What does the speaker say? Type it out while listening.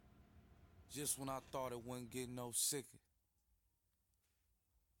Just when I thought it wouldn't get no sicker,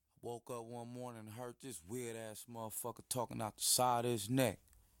 woke up one morning and heard this weird ass motherfucker talking out the side of his neck.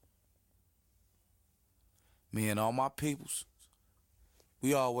 Me and all my peoples,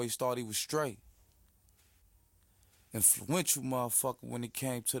 we always thought he was straight. Influential motherfucker when it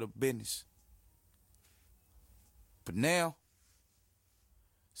came to the business. But now,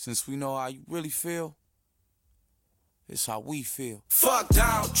 since we know how you really feel, it's how we feel. Fuck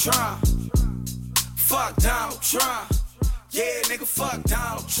Donald Trump. Fuck Donald Trump. Yeah, nigga, fuck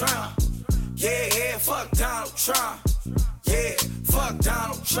Donald Trump. Yeah, fuck Donald Trump. Yeah, fuck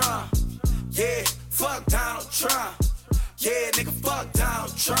Donald Trump. Yeah, fuck Donald Trump. Yeah, nigga, fuck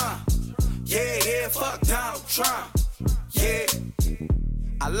Donald Trump. Yeah, fuck Donald Trump. Yeah.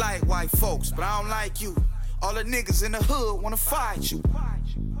 I like white folks, but I don't like you. All the niggas in the hood wanna fight you.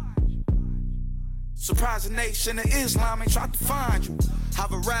 Surprise the nation of Islam ain't tried to find you.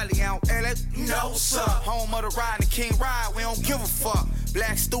 Have a rally out LA, you know what's up. Home of the ride and King Ride, we don't give a fuck.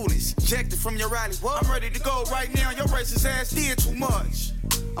 Black students, ejected from your rally. What? I'm ready to go right now, your racist ass did too much.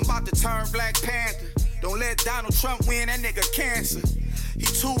 I'm about to turn Black Panther. Don't let Donald Trump win, that nigga cancer. He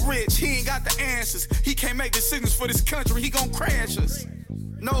too rich, he ain't got the answers. He can't make decisions for this country, he gon' crash us.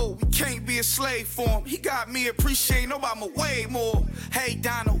 No, we can't be a slave for him. He got me appreciating Obama way more. Hey,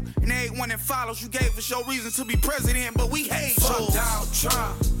 Donald, and everyone that follows, you gave us your reason to be president, but we hate you. Fuck Donald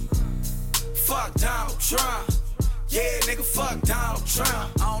Trump. Fuck Donald Trump. Yeah, nigga, fuck Donald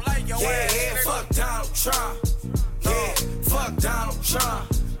Trump. I don't like your ass. Yeah, fuck Donald Trump. Yeah, fuck Donald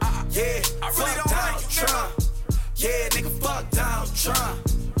Trump. Yeah, I really don't Donald like Trump. Yeah, nigga, fuck Donald Trump.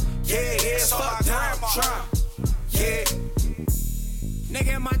 Yeah, fuck Donald Trump. Yeah.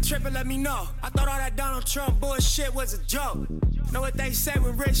 Nigga, am I tripping? Let me know. I thought all that Donald Trump bullshit was a joke. Know what they say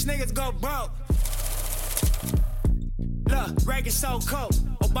when rich niggas go broke? Look, Reagan so cold,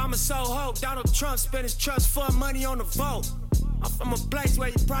 Obama so hope. Donald Trump spent his trust fund money on the vote. I'm from a place where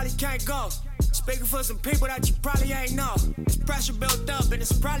you probably can't go. Speaking for some people that you probably ain't know. It's pressure built up and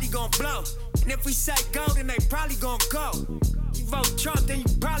it's probably gonna blow. And if we say go, then they probably gonna go. You vote Trump, then you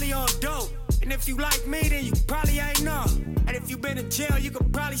probably on dope. And if you like me, then you probably ain't know. And if you been in jail, you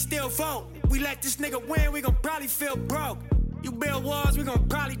can probably still vote. If we let this nigga win, we gon' probably feel broke. You build walls, we gon'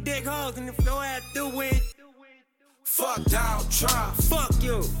 probably dig holes. And if your ass do win, fuck Donald Trump. Fuck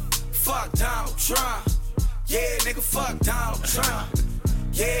you. Fuck Donald Trump. Yeah, nigga, fuck Donald Trump.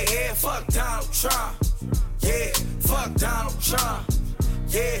 Yeah, fuck Donald Trump. Yeah, fuck Donald Trump.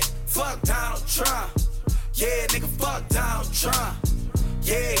 Yeah, fuck Donald Trump. Yeah, nigga, fuck Donald Trump.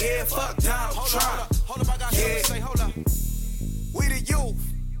 Yeah, fuck Donald Trump. Hold up, I got something to say, hold up. We the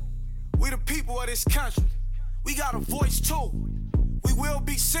youth. We the people of this country. We got a voice too. We will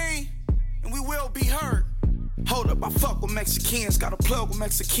be seen and we will be heard. Hold up, I fuck with Mexicans. Got a plug with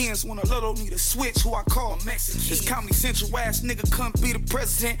Mexicans. When a little need a switch, who I call Mexican. This Comedy Central ass nigga couldn't be the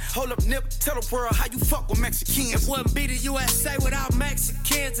president. Hold up, Nip, tell the world how you fuck with Mexicans. It wouldn't be the USA without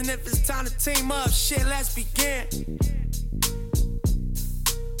Mexicans. And if it's time to team up, shit, let's begin.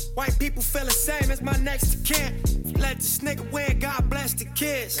 White people feel the same as my next of kin. Let this nigga win, God bless the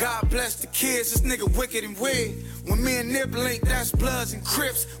kids. God bless the kids, this nigga wicked and weird. When me and Nip link, that's Bloods and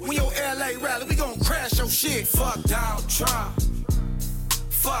Crips. When your LA rally, we gon' crash your shit. Fuck Donald Trump.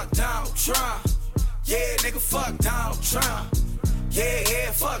 Fuck Donald Trump. Yeah, nigga, fuck Donald Trump.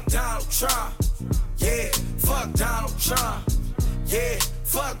 Yeah, fuck Donald Trump. Yeah, fuck Donald Trump. Yeah,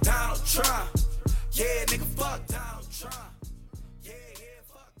 fuck Donald Trump. Yeah, nigga, fuck Donald Trump.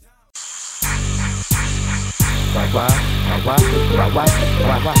 The black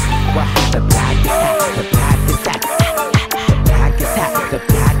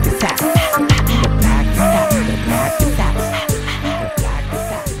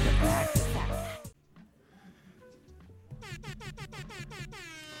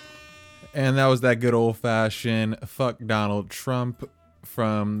And that was that good old-fashioned fuck Donald Trump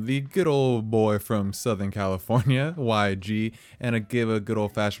from the good old boy from Southern California, YG, and give a good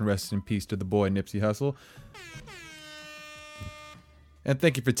old-fashioned rest in peace to the boy Nipsey Hussle. And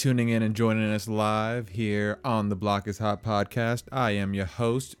thank you for tuning in and joining us live here on the Block is Hot podcast. I am your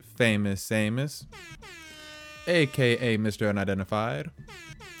host, Famous Samus, aka Mr. Unidentified,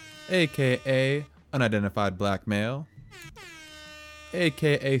 aka Unidentified Black Male,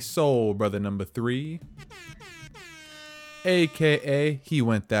 aka Soul Brother Number 3, aka He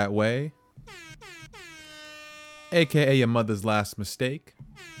Went That Way, aka Your Mother's Last Mistake,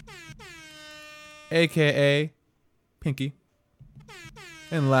 aka Pinky.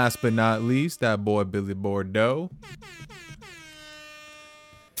 And last but not least, that boy Billy Bordeaux.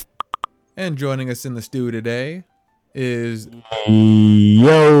 And joining us in the studio today is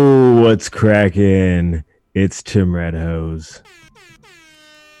Yo, What's cracking? It's Tim Redhose,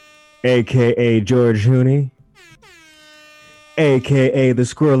 aka George Hooney, aka the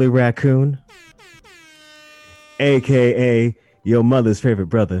Squirrely Raccoon, aka your mother's favorite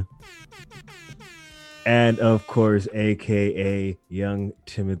brother, and of course, aka young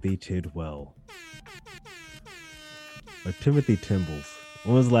Timothy Tidwell. Or Timothy Timbles.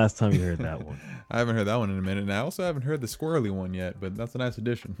 When was the last time you heard that one? I haven't heard that one in a minute, and I also haven't heard the squirrely one yet, but that's a nice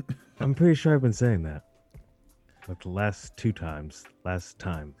addition. I'm pretty sure I've been saying that. Like the last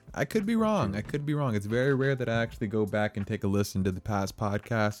time. I could be wrong. It's very rare that I actually go back and take a listen to the past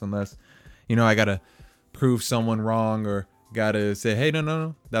podcasts unless, I got to prove someone wrong or got to say, hey,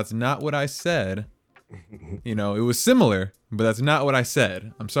 no, that's not what I said. It was similar, but that's not what I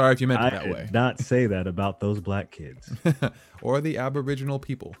said. I'm sorry if you meant it that way. I did not say that about those black kids. Or the Aboriginal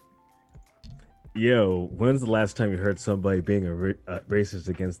people. Yo, when's the last time you heard somebody being a racist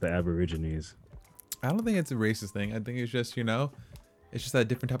against the Aborigines? I don't think it's a racist thing. I think it's just, it's just that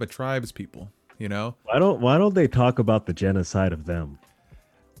different type of tribes people, Why don't they talk about the genocide of them?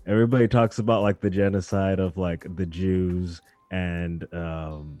 Everybody talks about like the genocide of like the Jews and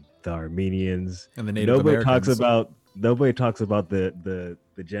the Armenians. And the Native Americans. Nobody talks about the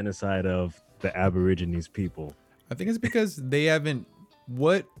genocide of the Aborigines people. I think it's because they haven't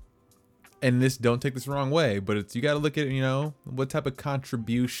and this, don't take this the wrong way, but it's, you got to look at, what type of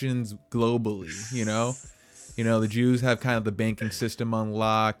contributions globally, the Jews have kind of the banking system on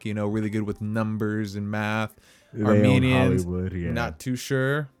lock, really good with numbers and math. They Armenians, own Hollywood, yeah. Not too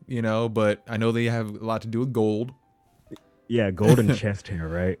sure, but I know they have a lot to do with gold. Yeah, golden chest hair,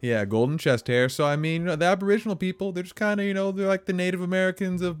 right? Yeah, golden chest hair. So, I mean, the Aboriginal people, they're just kind of, they're like the Native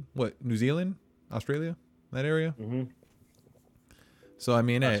Americans of, New Zealand? Australia? That area? Mm-hmm. So, I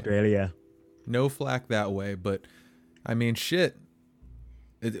mean, Australia. Hey, no flack that way, but I mean, shit.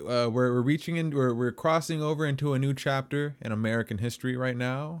 We're crossing over into a new chapter in American history right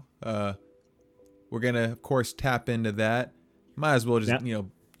now. We're gonna, of course, tap into that. Might as well just,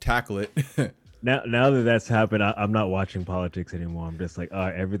 tackle it. Now that that's happened, I'm not watching politics anymore. I'm just like, all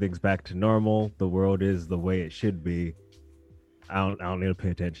right, everything's back to normal. The world is the way it should be. I don't need to pay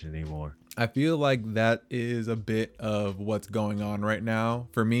attention anymore. I feel like that is a bit of what's going on right now,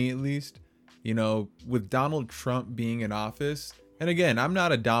 for me at least. With Donald Trump being in office, and again, I'm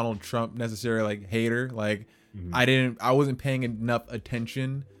not a Donald Trump necessarily like hater. Like, I wasn't paying enough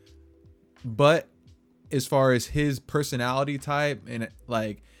attention. But as far as his personality type and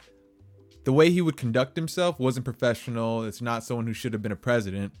like the way he would conduct himself wasn't professional. It's not someone who should have been a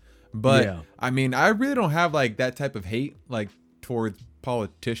president. But yeah. I mean, I really don't have like that type of hate like towards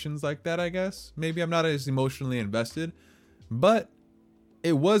politicians like that, I guess. Maybe I'm not as emotionally invested, but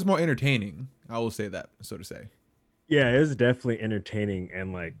it was more entertaining. I will say that, so to say. Yeah, it was definitely entertaining,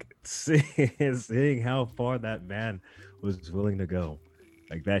 and like seeing how far that man was willing to go.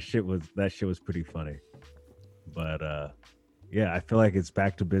 Like that shit was pretty funny. But yeah, I feel like it's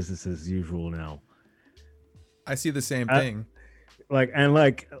back to business as usual now. I see the same thing. Like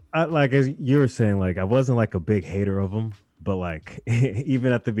as you were saying, like I wasn't like a big hater of him. But like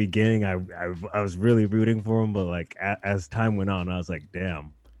even at the beginning, I was really rooting for him. But like as time went on, I was like,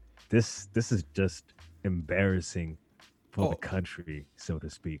 damn, this is just embarrassing for the country, so to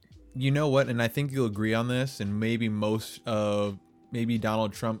speak. You know what? And I think you'll agree on this. And maybe most of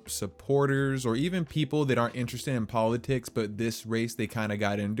Donald Trump supporters or even people that aren't interested in politics, but this race, they kind of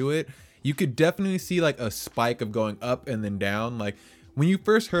got into it. You could definitely see like a spike of going up and then down. Like, when you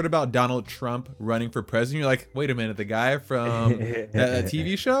first heard about Donald Trump running for president, you're like, wait a minute, the guy from a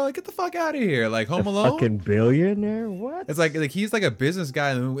TV show? Like, get the fuck out of here. Like, Home Alone? Fucking billionaire? What? It's like he's like a business guy.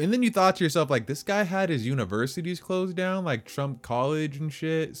 And then you thought to yourself, like, this guy had his universities closed down, like Trump College and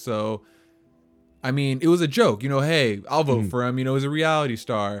shit. So, I mean, it was a joke. Hey, I'll vote for him. It was a reality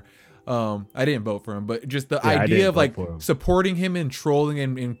star. I didn't vote for him, but just the idea of like supporting him and trolling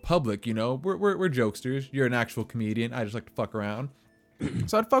him in public, we're jokesters. You're an actual comedian. I just like to fuck around.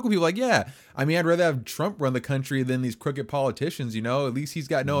 So I'd fuck with people like, yeah. I mean, I'd rather have Trump run the country than these crooked politicians, At least he's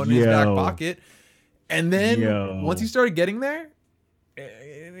got no one in his back pocket. And then once he started getting there,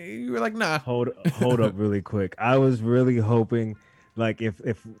 you were like, nah. Hold up really quick. I was really hoping, like, if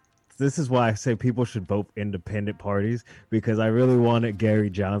this is why I say people should vote independent parties, because I really wanted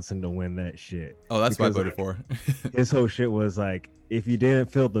Gary Johnson to win that shit. Oh, that's what I voted for. His whole shit was like, if you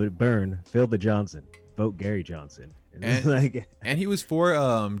didn't feel the burn, feel the Johnson. Vote Gary Johnson. And he was for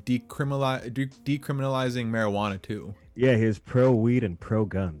decriminalizing marijuana too. Yeah, he was pro weed and pro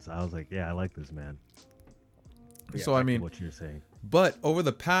guns. I was like, yeah, I like this man. So I mean, what you're saying. But over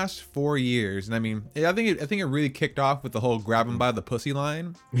the past 4 years, and I mean, I think it really kicked off with the whole grab him by the pussy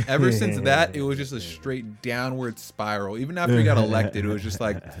line. Ever since that, it was just a straight downward spiral. Even after he got elected, it was just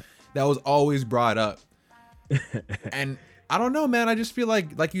like that was always brought up. And I don't know, man. I just feel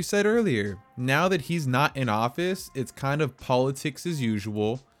like you said earlier, now that he's not in office, it's kind of politics as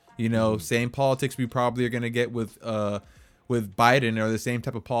usual. You know, same politics we probably are gonna get with Biden, or the same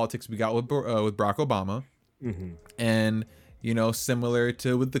type of politics we got with Barack Obama, and you know, similar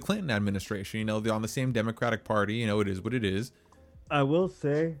to with the Clinton administration. You know, they're on the same Democratic Party. You know, it is what it is. I will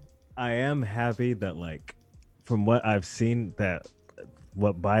say, I am happy that, like, from what I've seen, that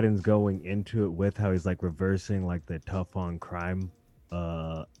what Biden's going into it with, how he's like reversing like the tough on crime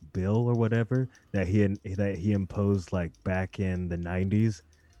bill or whatever that he imposed like back in the 90s,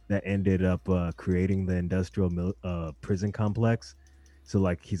 that ended up creating the industrial prison complex. So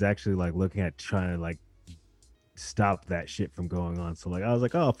like he's actually like looking at trying to like stop that shit from going on. So like I was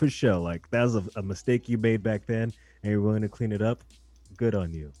like, oh, for sure, like that was a mistake you made back then and you're willing to clean it up. Good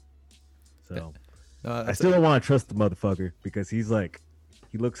on you. So I still don't want to trust the motherfucker, because he's like,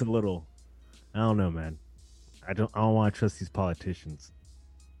 he looks a little, I don't know, man. I don't want to trust these politicians.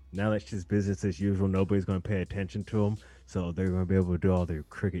 Now that's just business as usual. Nobody's going to pay attention to them, so they're going to be able to do all their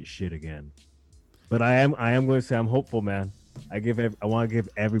cricket shit again. But I am going to say I'm hopeful, man. I want to give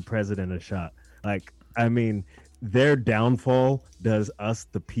every president a shot. Like, I mean, their downfall does us,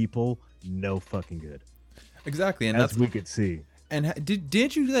 the people, no fucking good. Exactly, and as we could see. And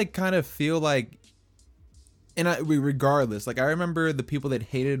didn't you like kind of feel like, and regardless, like I remember the people that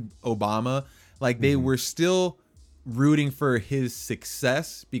hated Obama, like they were still rooting for his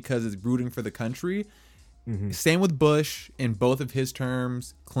success because it's rooting for the country. Same with Bush in both of his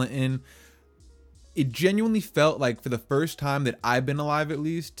terms, Clinton. It genuinely felt like, for the first time that I've been alive, at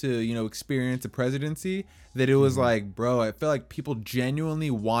least, to, you know, experience a presidency, that it was like, bro, I felt like people genuinely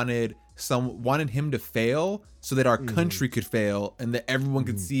wanted him to fail so that our country could fail, and that everyone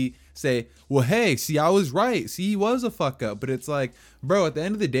could say, well, hey, see, I was right. See, he was a fuck up. But it's like, bro, at the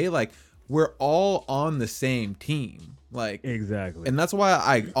end of the day, like, we're all on the same team. Like, exactly. And that's why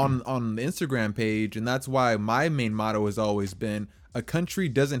I on the Instagram page, and that's why my main motto has always been, a country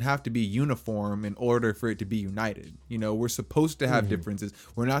doesn't have to be uniform in order for it to be united. You know, we're supposed to have differences.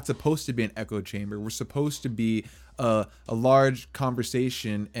 We're not supposed to be an echo chamber. We're supposed to be a large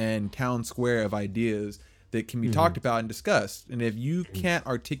conversation and town square of ideas that can be talked about and discussed. And if you can't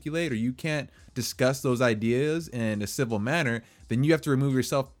articulate, or you can't discuss those ideas in a civil manner, then you have to remove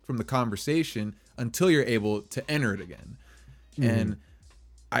yourself from the conversation until you're able to enter it again. And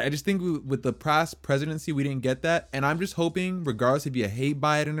I just think with the past presidency, we didn't get that. And I'm just hoping, regardless if you hate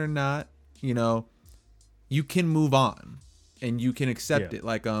Biden or not, you know, you can move on and you can accept it.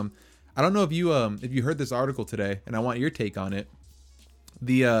 Like, I don't know if you heard this article today, and I want your take on it.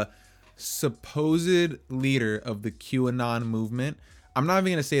 The supposed leader of the QAnon movement, I'm not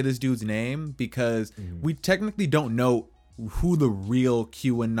even going to say this dude's name, because we technically don't know who the real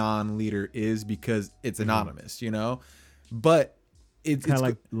QAnon leader is, because it's anonymous, you know? But it's kind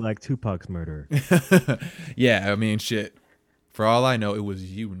of like Tupac's murderer. Yeah, I mean, shit. For all I know, it was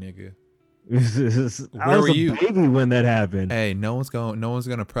you, nigga. I was a baby when that happened. Hey, no one's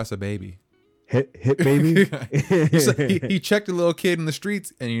gonna press a baby. Hit baby. He checked a little kid in the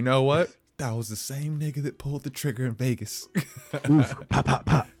streets, and you know what? That was the same nigga that pulled the trigger in Vegas. Oof, pop, pop,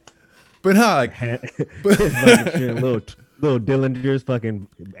 pop. But like little Dillinger's fucking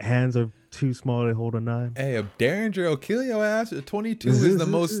hands are too small to hold a knife. Hey, a Derringer will kill your ass. A 22 is the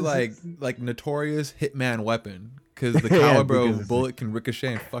most like notorious hitman weapon, because the caliber of bullet can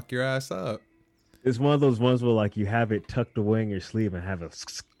ricochet and fuck your ass up. It's one of those ones where like you have it tucked away in your sleeve and have a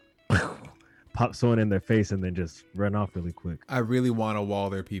pop someone in their face and then just run off really quick. I really want a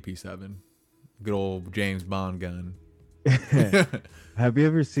Walther PP7, good old James Bond gun. Have you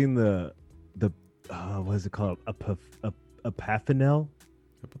ever seen the what is it called? A Pathanel?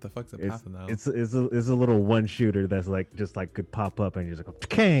 What the fuck's a Pathanel? It's a little one shooter that's like just like could pop up and just like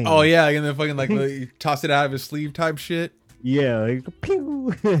Kang. Oh yeah, and then fucking like you toss it out of his sleeve type shit. Yeah, like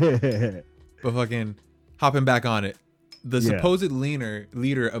pew. But fucking hopping back on it, the supposed leader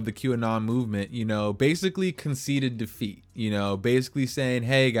of the QAnon movement, you know, basically conceded defeat. You know, basically saying,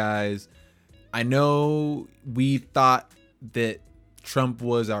 hey guys, I know we thought that Trump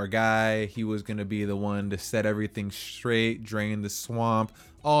was our guy. He was going to be the one to set everything straight, drain the swamp,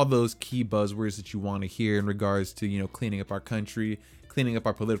 all those key buzzwords that you want to hear in regards to, you know, cleaning up our country, cleaning up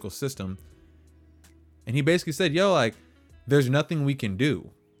our political system. And he basically said, yo, like, there's nothing we can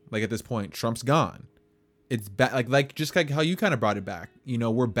do. Like, at this point, Trump's gone. It's back, like just like how you kind of brought it back. You know,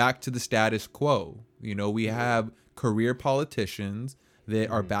 we're back to the status quo. You know, we have career politicians that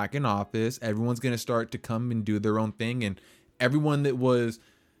are back in office. Everyone's going to start to come and do their own thing. And everyone that was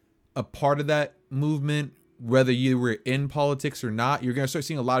a part of that movement, whether you were in politics or not, you're going to start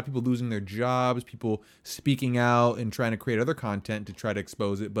seeing a lot of people losing their jobs, people speaking out and trying to create other content to try to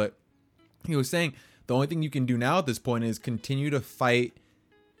expose it. But he was saying the only thing you can do now at this point is continue to fight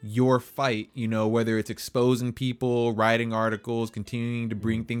your fight, you know, whether it's exposing people, writing articles, continuing to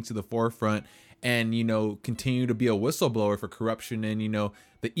bring things to the forefront, and, you know, continue to be a whistleblower for corruption and, you know,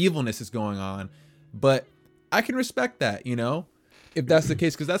 the evilness is going on. But I can respect that, you know, if that's the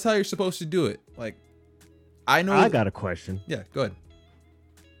case, because that's how you're supposed to do it. Like, I know. I got a question. Yeah, go ahead.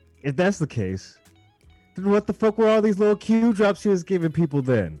 If that's the case, then what the fuck were all these little Q drops he was giving people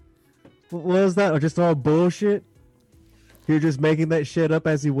then? What was that? Or just all bullshit? He was just making that shit up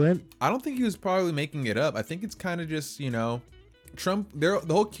as he went? I don't think he was probably making it up. I think it's kind of just, you know, Trump, the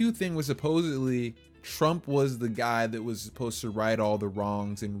whole Q thing was supposedly Trump was the guy that was supposed to right all the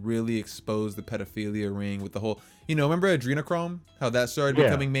wrongs and really expose the pedophilia ring with the whole, you know, remember adrenochrome? How that started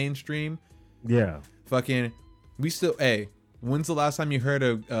becoming mainstream? Yeah. Fucking, we still, hey, when's the last time you heard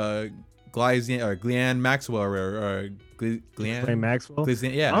of Ghislaine Maxwell or Ghislaine Maxwell?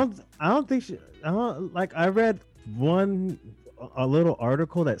 Yeah. I don't think she, I read a little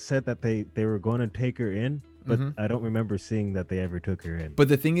article that said that they were going to take her in, but I don't remember seeing that they ever took her in. But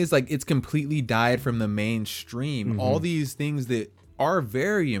the thing is, like, it's completely died from the mainstream. All these things that are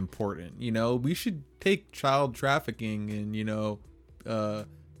very important, you know, we should take child trafficking and, you know,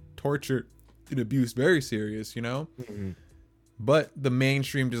 torture and abuse very serious, you know. But the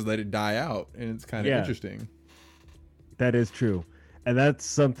mainstream just let it die out, and it's kind of interesting. That is true. And that's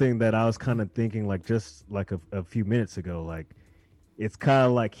something that I was kind of thinking, like, just like a few minutes ago, like, it's kind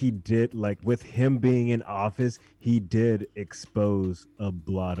of like he did, like, with him being in office, he did expose a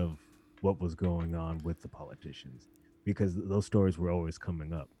lot of what was going on with the politicians, because those stories were always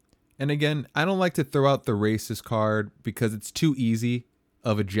coming up. And again, I don't like to throw out the racist card because it's too easy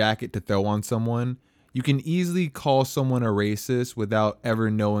of a jacket to throw on someone. You can easily call someone a racist without ever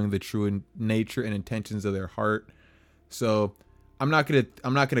knowing the true nature and intentions of their heart. So I'm not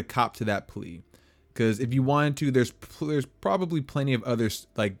gonna cop to that plea, because if you wanted to, there's probably plenty of other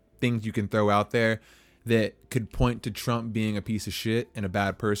like things you can throw out there that could point to Trump being a piece of shit and a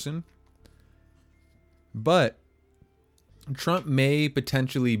bad person. But Trump may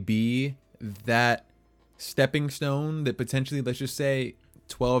potentially be that stepping stone that potentially, let's just say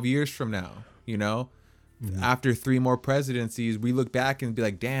 12 years from now, you know, after 3 more presidencies, we look back and be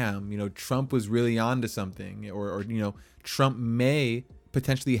like, damn, you know, Trump was really onto something, or you know, Trump may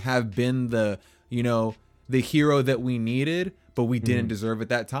potentially have been the, you know, the hero that we needed, but we didn't deserve at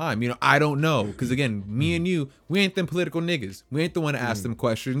that time. You know, I don't know. Because again, me and you, we ain't them political niggas. We ain't the one to ask them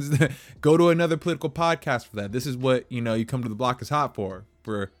questions. Go to another political podcast for that. This is what, you know, you come to the block is hot for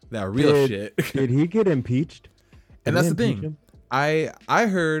that real shit. Did he get impeached? And that's the thing. I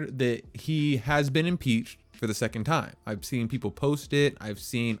heard that he has been impeached for the second time. I've seen people post it. I've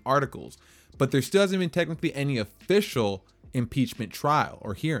seen articles. But there still hasn't been technically any official impeachment trial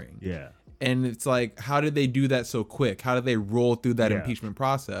or hearing. Yeah. And it's like, how did they do that so quick? How did they roll through that impeachment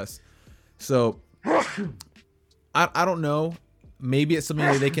process? So I don't know. Maybe it's something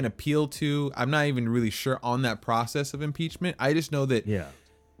that they can appeal to. I'm not even really sure on that process of impeachment. I just know that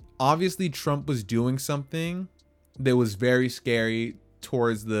obviously Trump was doing something that was very scary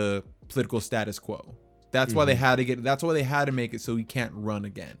towards the political status quo. That's why they had to make it so he can't run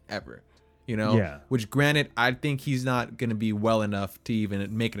again ever. You know? Yeah. Which, granted, I think he's not going to be well enough to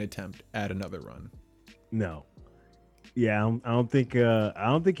even make an attempt at another run. No. Yeah, I don't think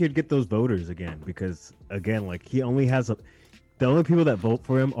he'd get those voters again, because again, like, he only has the only people that vote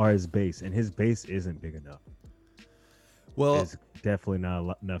for him are his base, and his base isn't big enough. Well, there's definitely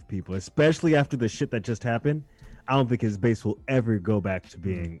not enough people, especially after the shit that just happened. I don't think his base will ever go back to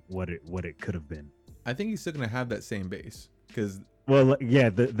being what it could have been. I think he's still going to have that same base, because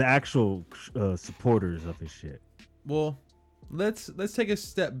the actual supporters of his shit. Well, let's take a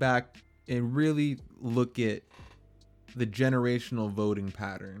step back and really look at the generational voting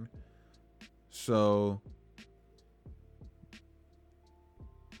pattern. So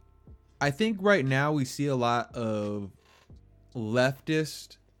I think right now we see a lot of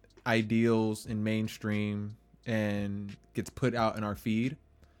leftist ideals in mainstream and gets put out in our feed.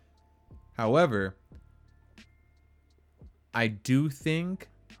 However, I do think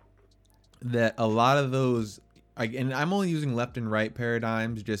that a lot of those, and I'm only using left and right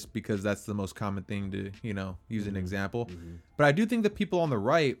paradigms just because that's the most common thing to, you know, use an example. But I do think that people on the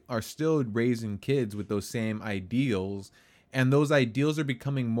right are still raising kids with those same ideals, and those ideals are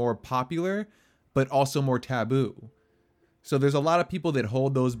becoming more popular, but also more taboo. So there's a lot of people that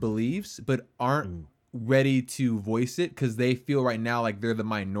hold those beliefs but aren't ready to voice it because they feel right now like they're the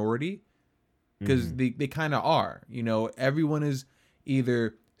minority, because they kind of are. You know, everyone is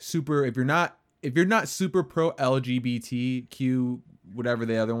either super, if you're not super pro LGBTQ, whatever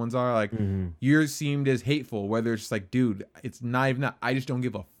the other ones are, like you're seemed as hateful, whether it's just like, dude, it's not even, I just don't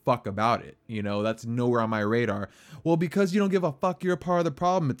give a fuck about it. You know, that's nowhere on my radar. Well, because you don't give a fuck, you're a part of the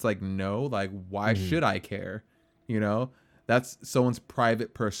problem. It's like, no, like, why should I care? You know, that's someone's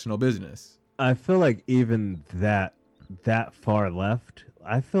private personal business. I feel like even that far left,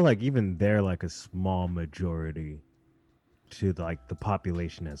 I feel like even they're like a small majority to like the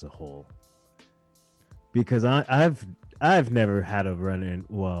population as a whole. Because I've never had a run-in.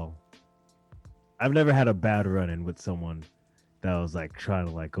 Well, I've never had a bad run-in with someone that was like trying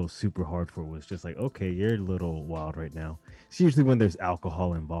to like go super hard for it. Was just like, okay, you're a little wild right now. It's usually when there's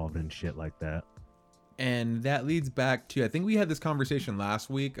alcohol involved and shit like that. And that leads back to, I think we had this conversation last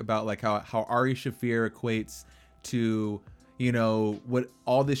week about like how Ari Shaffir equates to, you know, what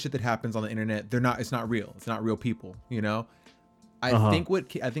all this shit that happens on the internet, it's not real. It's not real people, you know? I think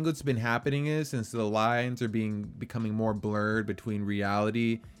what's been happening is, since the lines are becoming more blurred between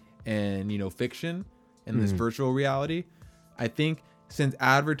reality and, you know, fiction and this virtual reality, I think since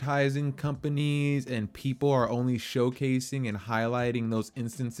advertising companies and people are only showcasing and highlighting those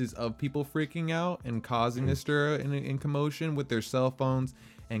instances of people freaking out and causing a stir and commotion with their cell phones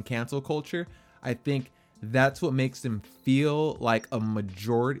and cancel culture, I think that's what makes them feel like a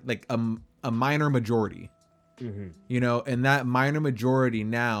majority, like a minor majority. You know, and that minor majority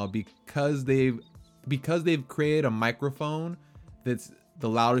now, because they've created a microphone that's the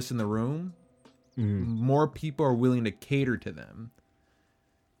loudest in the room, more people are willing to cater to them.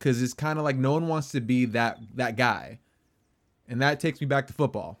 Because it's kind of like no one wants to be that guy. And that takes me back to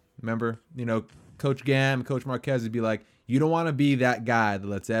football. Remember, you know, Coach Gam, Coach Marquez would be like, you don't want to be that guy that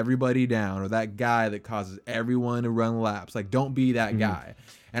lets everybody down, or that guy that causes everyone to run laps. Like, don't be that guy.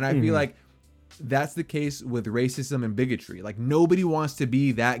 And I feel like that's the case with racism and bigotry. Like, nobody wants to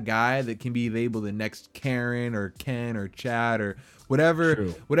be that guy that can be labeled the next Karen or Ken or Chad or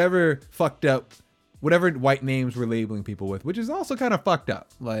whatever fucked up, whatever white names we're labeling people with, which is also kind of fucked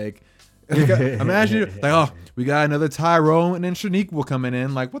up. Like, imagine like, oh, we got another Tyrone and then Shaniqua coming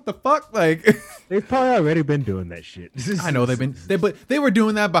in. Like, what the fuck? Like, they've probably already been doing that shit. I know but they were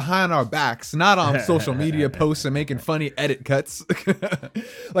doing that behind our backs, not on social media posts and making funny edit cuts.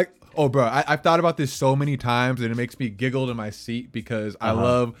 Like, oh, bro, I've thought about this so many times and it makes me giggle in my seat because I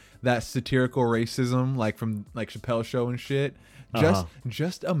love that satirical racism, like from like Chappelle's show and shit.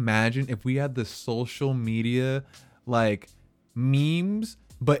 Just imagine if we had the social media like memes,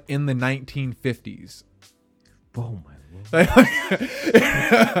 but in the 1950s. Oh my Lord.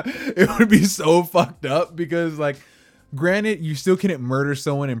 It would be so fucked up because, like, granted, you still couldn't murder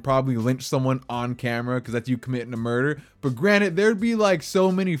someone and probably lynch someone on camera because that's you committing a murder. But granted, there'd be like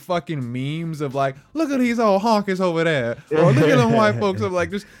so many fucking memes of like, look at these old honkers over there, or look at them white folks. Of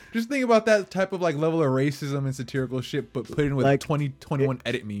like, just think about that type of like level of racism and satirical shit, but put in with like 2021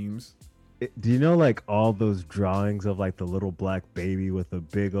 edit memes. Do you know like all those drawings of like the little black baby with the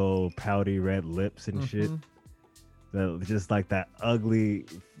big old pouty red lips and shit? That just like that ugly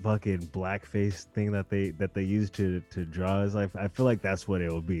fucking blackface thing that they use to draw. Is like, I feel like that's what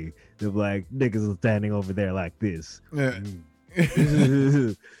it will be. The black niggas standing over there like this.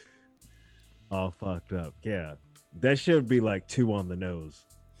 All fucked up. Yeah, that should be like 2 on the nose.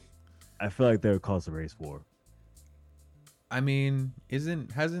 I feel like that would cause a race war. I mean,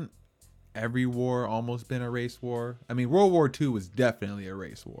 hasn't every war almost been a race war? I mean, World War II was definitely a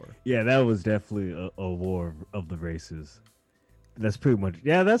race war. Yeah, that was definitely a war of the races. That's pretty much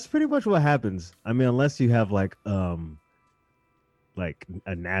what happens. I mean, unless you have like a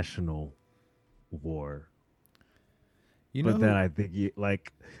national war. But then I think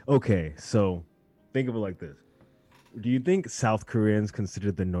okay, so think of it like this. Do you think South Koreans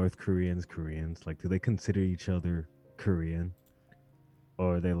consider the North Koreans Koreans? Like, do they consider each other Korean?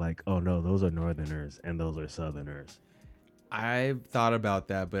 Or are they like, oh no, those are Northerners and those are Southerners? I've thought about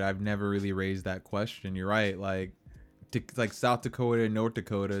that, but I've never really raised that question. You're right. Like South Dakota and North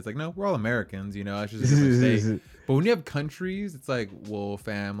Dakota, it's like, no, we're all Americans, you know, it's just a different state. But when you have countries, it's like, well,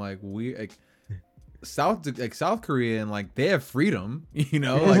 fam, like we like South Korea and like they have freedom, you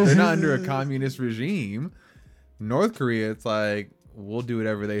know, like they're not under a communist regime. North Korea, it's like, we'll do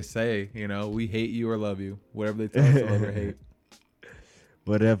whatever they say, you know, we hate you or love you, whatever they tell us to love or hate.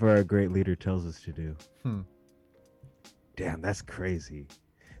 Whatever our great leader tells us to do. Damn, that's crazy.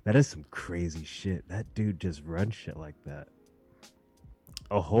 That is some crazy shit. That dude just runs shit like that.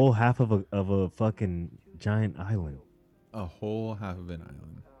 a whole half of a fucking giant island A whole half of an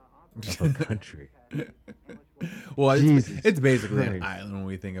island. of a country. Well, Jesus it's basically an Christ. island when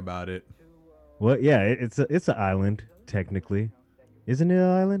we think about it. Well, yeah, it's an island technically, isn't it an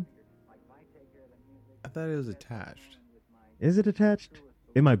island? I thought it was attached. Is it attached?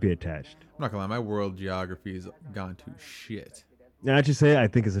 It might be attached. I'm not gonna lie, my world geography has gone to shit. Now, I should say I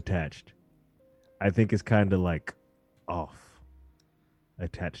think it's attached. I think it's kind of like off,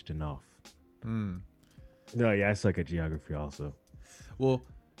 attached and off. Hmm. No, yeah, I suck at geography also. Well,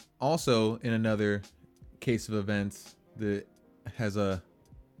 also in another case of events that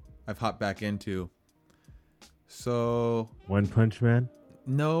I've hopped back into. So One Punch Man.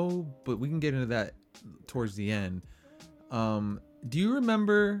 no, but we can get into that towards the end. Do you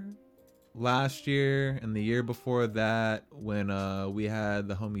remember last year and the year before that when we had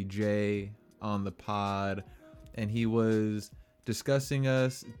the homie Jay on the pod and he was discussing to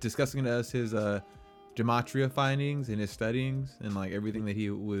us his gematria findings and his studyings and like everything that he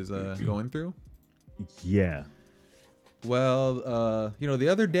was going through? Yeah. Well, the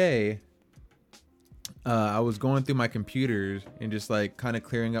other day, I was going through my computers and just like kind of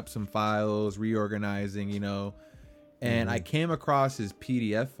clearing up some files, reorganizing, and I came across his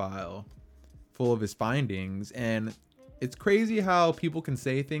PDF file full of his findings. And it's crazy how people can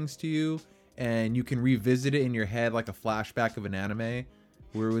say things to you and you can revisit it in your head like a flashback of an anime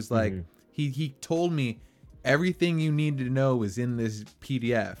where it was like, he told me everything you needed to know was in this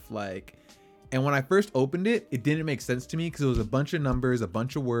PDF. Like, and when I first opened it, it didn't make sense to me because it was a bunch of numbers, a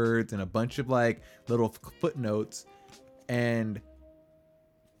bunch of words, and a bunch of like little footnotes. And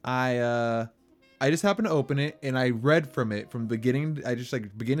I just happened to open it and I read from it from beginning. I just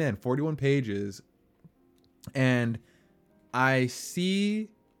like beginning and 41 pages, and I see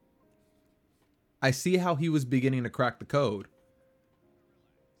how he was beginning to crack the code.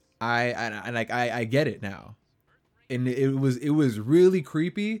 I get it now, and it was really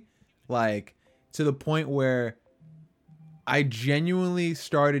creepy, like to the point where I genuinely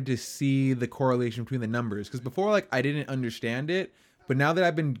started to see the correlation between the numbers. Because before, like, I didn't understand it, but now that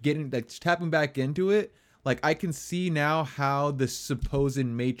I've been tapping back into it, like I can see now how the supposed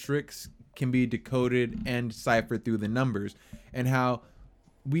matrix can be decoded and deciphered through the numbers, and how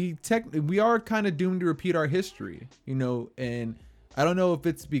we are kind of doomed to repeat our history, and I don't know if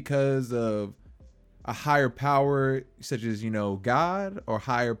it's because of a higher power such as, God, or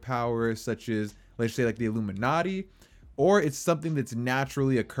higher power such as, let's say, like the Illuminati, or it's something that's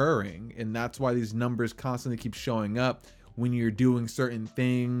naturally occurring. And that's why these numbers constantly keep showing up when you're doing certain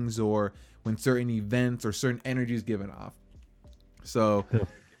things or when certain events or certain energy is given off. So The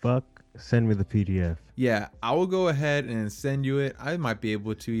fuck? Send me the PDF. yeah, I will go ahead and send you it. I might be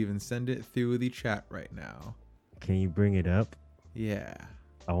able to even send it through the chat right now. Can you bring it up? Yeah.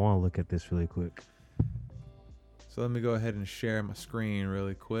 I want to look at this really quick. So let me go ahead and share my screen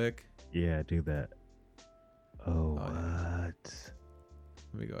really quick. Yeah, do that. Oh, yeah. what?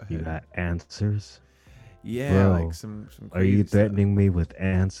 Let me go You ahead. got answers? Yeah, Bro, like some Are crazy you stuff. threatening me with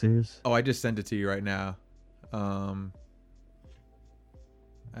answers? Oh, I just sent it to you right now.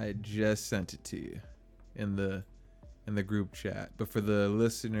 I just sent it to you in the group chat. But for the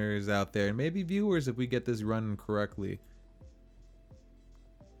listeners out there and maybe viewers, if we get this running correctly.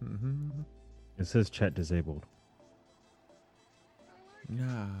 It says chat disabled.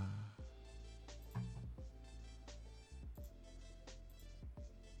 Nah.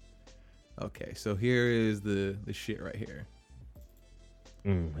 Okay, so here is the shit right here.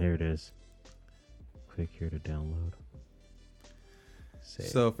 Here it is. Click here to download. Save.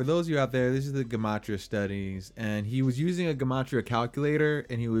 So for those of you out there, this is the Gematria studies, and he was using a Gematria calculator,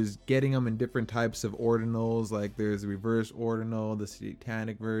 and he was getting them in different types of ordinals. Like there's the reverse ordinal, the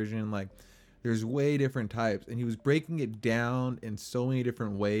satanic version, like there's way different types, and he was breaking it down in so many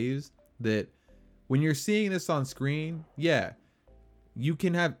different ways that when you're seeing this on screen, yeah, you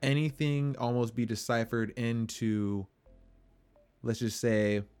can have anything almost be deciphered into, let's just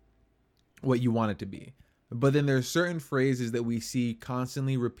say, what you want it to be. But then there's certain phrases that we see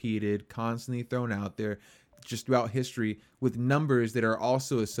constantly repeated, constantly thrown out there just throughout history with numbers that are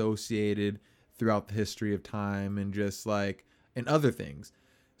also associated throughout the history of time and just like, and other things.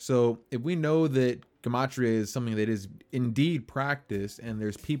 So if we know that Gematria is something that is indeed practiced and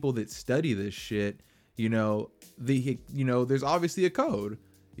there's people that study this shit, there's obviously a code,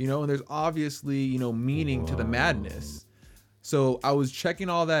 and there's obviously, meaning to the madness. So I was checking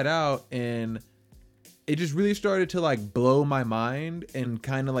all that out, and it just really started to like blow my mind, and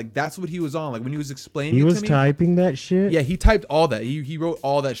kind of like that's what he was on. Like when he was explaining He it was to me, typing that shit? yeah, he typed all that. He wrote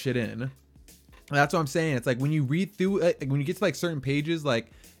all that shit in. That's what I'm saying. It's like when you read through it, like when you get to like certain pages,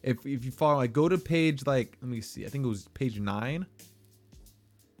 like if you follow, like go to page, like, let me see, I think it was page 9,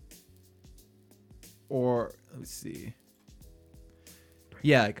 or let me see.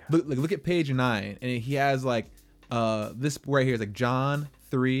 Yeah, like look at page 9, and he has like this right here is like John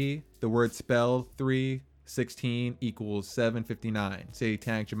 3, the word spelled 3:16 equals 759,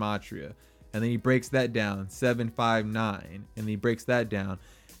 Satanic gematria, and then he breaks that down 759, and he breaks that down.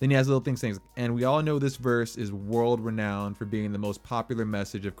 Then he has little things saying, and we all know this verse is world renowned for being the most popular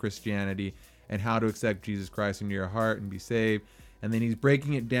message of Christianity and how to accept Jesus Christ into your heart and be saved. And then he's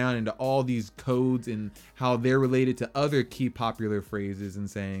breaking it down into all these codes and how they're related to other key popular phrases and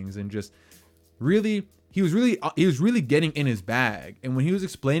sayings, and just really, he was really getting in his bag. And when he was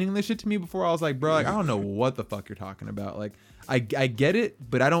explaining this shit to me before, I was like, bro, like, I don't know what the fuck you're talking about. Like, I get it,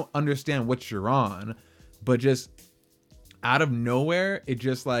 but I don't understand what you're on. But just out of nowhere, it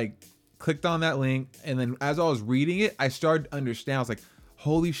just like clicked on that link, and then as I was reading it, I started to understand. I was like,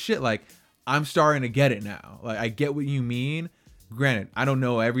 holy shit, like I'm starting to get it now. Like I get what you mean. Granted, I don't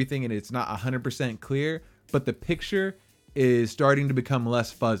know everything and it's not 100% clear, but the picture is starting to become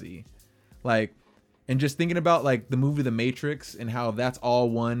less fuzzy. Like, and just thinking about like the movie The Matrix and how that's all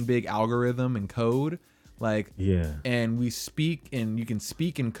one big algorithm and code. Like, yeah, and we speak, and you can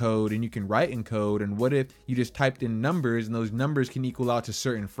speak in code and you can write in code. And what if you just typed in numbers, and those numbers can equal out to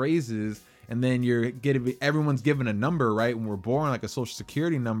certain phrases, and then everyone's given a number, right? When we're born, like a social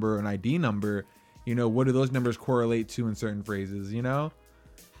security number, an ID number, you know, what do those numbers correlate to in certain phrases, you know?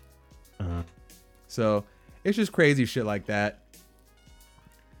 So it's just crazy shit like that.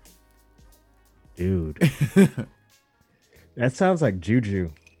 Dude. That sounds like juju.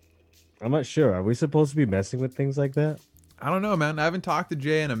 I'm not sure. Are we supposed to be messing with things like that? I don't know, man. I haven't talked to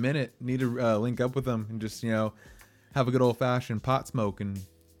Jay in a minute. Need to link up with him and just, you know, have a good old fashioned pot smoke and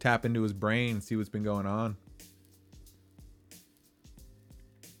tap into his brain and see what's been going on.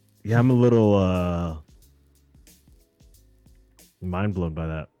 Yeah, I'm a little mind blown by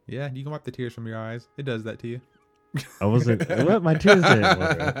that. Yeah, you can wipe the tears from your eyes. It does that to you. I wasn't. What? My tears didn't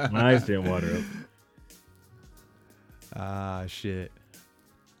water up. My eyes didn't water up. Ah, shit.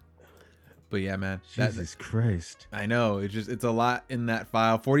 But yeah, man. Jesus Christ. I know. It's a lot in that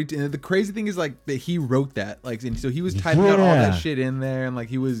file. 42. And the crazy thing is like that he wrote that. Like, and so he was typing out all that shit in there, and like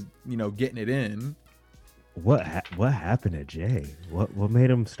he was, you know, getting it in. What happened to Jay? What made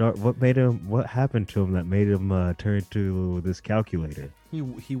him start? What happened to him that made him turn to this calculator?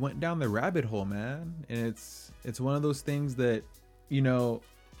 He went down the rabbit hole, man. And it's one of those things that, you know,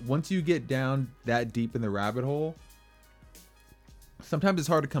 once you get down that deep in the rabbit hole, sometimes it's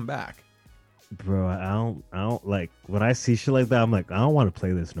hard to come back. Bro, I don't like when I see shit like that. I'm like, I don't want to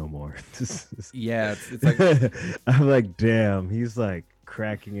play this no more. Yeah, it's like I'm like, damn, he's like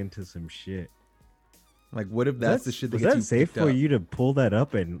cracking into some shit. Like, what if that's the shit that gets you picked up? Is that safe for up? You to pull that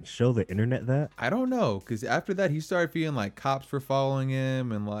up and show the internet that? I don't know, because after that, he started feeling like cops were following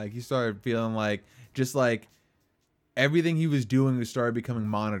him, and like he started feeling like just like everything he was doing just started becoming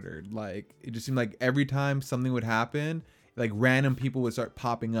monitored. Like it just seemed like every time something would happen, like random people would start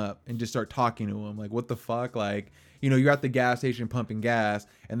popping up and just start talking to him. Like, what the fuck? Like, you know, you're at the gas station pumping gas,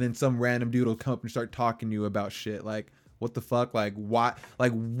 and then some random dude will come up and start talking to you about shit. Like, what the fuck? Like, why?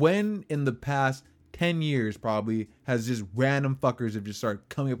 Like, when in the past 10 years probably has just random fuckers have just started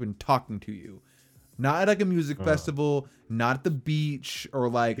coming up and talking to you? Not at like a music festival, not at the beach, or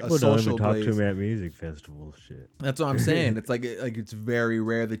like people a social don't place. even talk to me at music festivals. Shit. That's what I'm saying. It's like it's very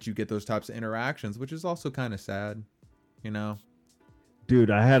rare that you get those types of interactions, which is also kind of sad, you know.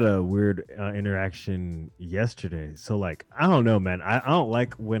 Dude, I had a weird interaction yesterday. So like, I don't know, man. I don't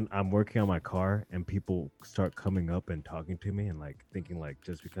like when I'm working on my car and people start coming up and talking to me and like thinking like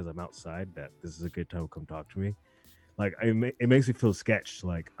just because I'm outside that this is a good time to come talk to me. Like it makes me feel sketched.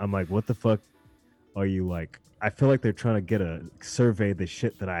 Like I'm like, what the fuck are you like? I feel like they're trying to survey the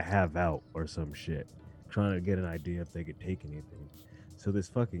shit that I have out or some shit, trying to get an idea if they could take anything. So this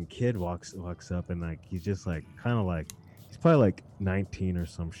fucking kid walks up and like he's just like kind of like. He's probably like 19 or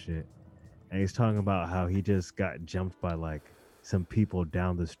some shit. And he's talking about how he just got jumped by like some people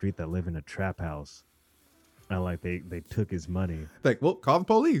down the street that live in a trap house. And like they took his money. Like, well, call the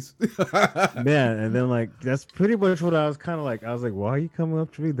police. Man, and then like that's pretty much what I was kind of like. I was like, why are you coming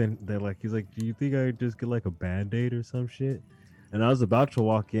up to me? Then they're like, he's like, do you think I would just get like a Band-Aid or some shit? And I was about to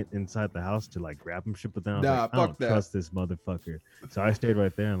walk inside the house to like grab him shit, but then I was like, I don't trust this motherfucker. So I stayed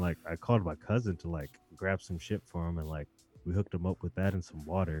right there and like I called my cousin to like grab some shit for him, and like we hooked him up with that and some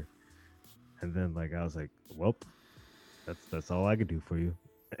water. And then like I was like, well, that's all I could do for you.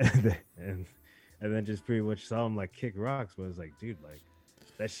 And then just pretty much saw him like kick rocks, but I was like, dude, like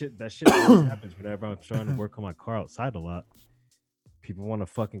That shit always happens whenever I'm trying to work on my car outside a lot. People want to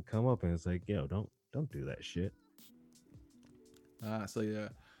fucking come up and it's like, yo, don't do that shit. So yeah,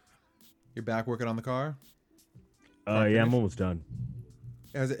 you're back working on the car. Yeah, finished? I'm almost done.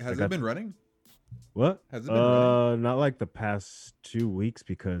 Has it been running? What? Has it been running? Not like the past 2 weeks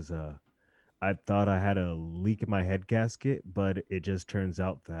because I thought I had a leak in my head gasket, but it just turns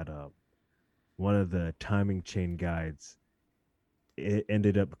out that one of the timing chain guides it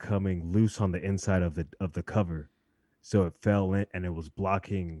ended up coming loose on the inside of the cover, so it fell in and it was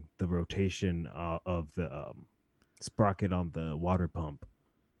blocking the rotation of the sprocket on the water pump.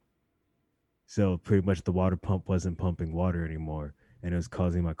 So pretty much the water pump wasn't pumping water anymore, and it was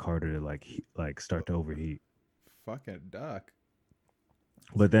causing my car to like start to overheat. Fucking duck.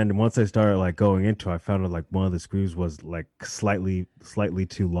 But then once I started like going into it, I found out like one of the screws was like slightly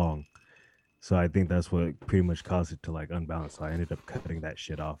too long. So I think that's what pretty much caused it to like unbalance. So I ended up cutting that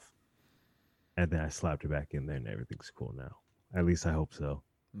shit off. And then I slapped it back in there and everything's cool now. At least I hope so.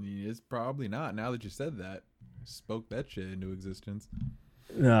 It's probably not. Now that you said that, spoke that shit into existence.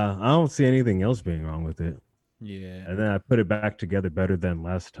 Nah, I don't see anything else being wrong with it. Yeah. And then I put it back together better than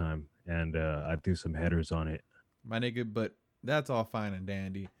last time. And I threw some headers on it. My nigga, but that's all fine and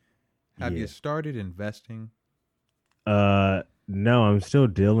dandy. Have Yeah. you started investing? No, I'm still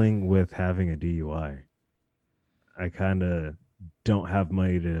dealing with having a DUI. I kind of don't have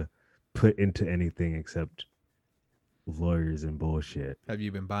money to put into anything except lawyers and bullshit. Have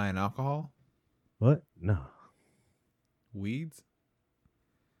you been buying alcohol? What? No. Weeds?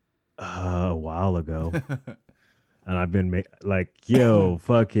 A while ago. And I've been like, yo,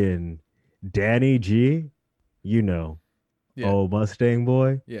 fucking Danny G, you know, Yeah. old Mustang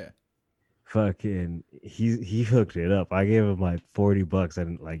boy. Yeah. Fucking, he hooked it up. I gave him like $40,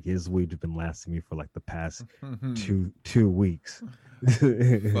 and like his weed's been lasting me for like the past two weeks.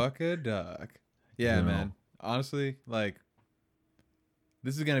 Fuck a duck. Yeah, No. man. Honestly, like,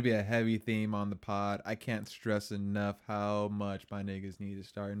 this is gonna be a heavy theme on the pod. I can't stress enough how much my niggas need to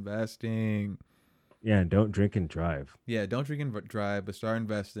start investing. Yeah, and don't drink and drive. Yeah, don't drink and drive, but start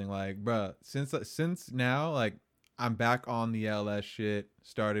investing. Like, bruh, since now, like, I'm back on the LS shit.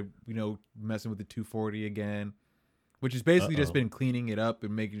 Started, messing with the 240 again, which is basically just been cleaning it up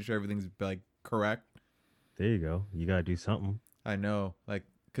and making sure everything's like correct. There you go. You gotta do something. I know, like,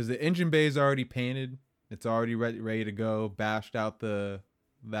 because the engine bay is already painted. It's already ready to go. Bashed out the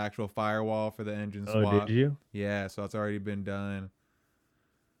actual firewall for the engine swap. Oh, did you? Yeah, so it's already been done.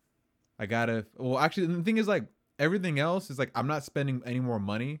 Actually, the thing is, like, everything else is like, I'm not spending any more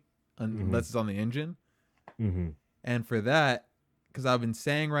money unless it's on the engine. Mm-hmm. And for that, because I've been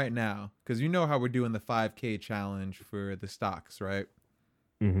saying right now, because you know how we're doing the 5K challenge for the stocks, right?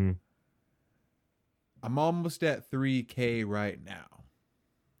 Mm-hmm. I'm almost at 3K right now.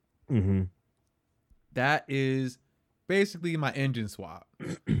 Mm-hmm. That is basically my engine swap.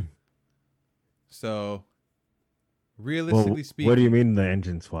 So, realistically speaking, what do you mean the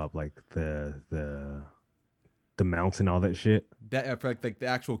engine swap? Like the mounts and all that shit? That like the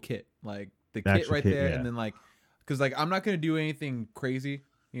actual kit, like the The kit actual right kit, there, yeah. and then like, because like I'm not gonna do anything crazy.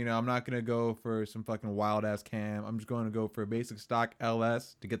 I'm not gonna go for some fucking wild ass cam. I'm just going to go for a basic stock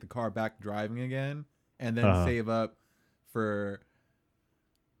LS to get the car back driving again, and then save up for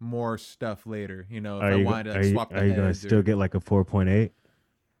more stuff later. If I wanted to swap the Are you gonna heads still get like a 4.8?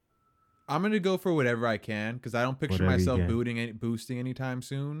 I'm gonna go for whatever I can because I don't picture Whatever you myself can. boosting anytime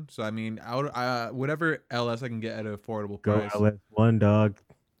soon. So I mean, whatever LS I can get at an affordable Go price. LS1, dog.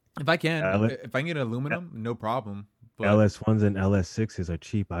 If I can, LS if I can get aluminum, no problem. But LS1s and LS6s are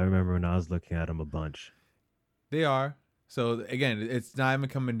cheap. I remember when I was looking at them a bunch. they are. So again, it's not even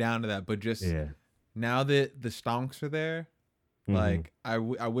coming down to that, but just Yeah. now that the stonks are there, Mhm. like I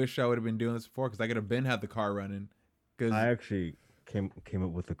wish I would have been doing this before because I could have been had the car running. Because I actually came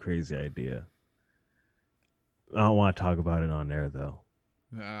up with a crazy idea. I don't want to talk about it on air though.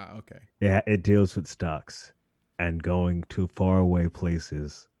 okay. Yeah, it deals with stocks and going to faraway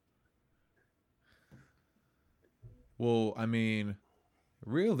places. Well, I mean,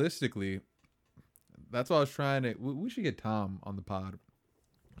 realistically, that's what I was trying to. We should get Tom on the pod.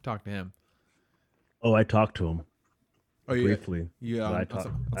 Talk to him. Oh, I talked to him Oh, yeah. briefly. Yeah, But I on talked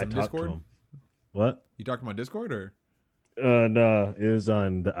some to Discord. him. What? You talked about Discord or? No, it was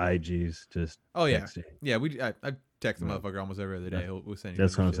on the IGs. Just Oh yeah, texting. yeah. I text the No. motherfucker almost every other day. We'll send you.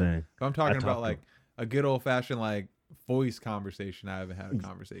 That's what I'm shit. saying. But I'm talking talked about to like him. a good old fashioned like voice conversation. I haven't had a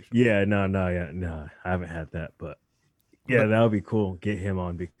conversation. Yeah, no, I haven't had that, but yeah, that would be cool. Get him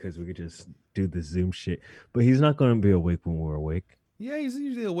on because we could just do the Zoom shit. But he's not going to be awake when we're awake. Yeah, he's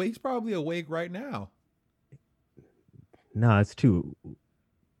usually awake. He's probably awake right now. Nah, it's too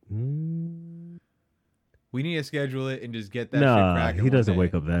Mm, We need to schedule it and just get that shit nah, cracking. he doesn't one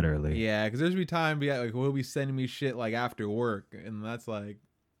wake day. up that early. Yeah, because there's be time like he'll be sending me shit like after work, and that's like,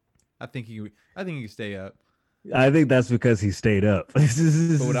 I think he can stay up. I think that's because he stayed up. But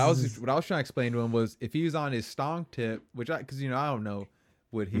what I was trying to explain to him was if he was on his stonk tip, because I don't know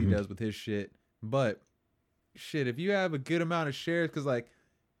what he does with his shit, but shit, if you have a good amount of shares, because like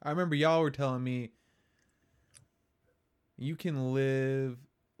I remember y'all were telling me you can live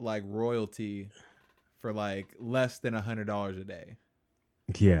like royalty for like less than $100 a day.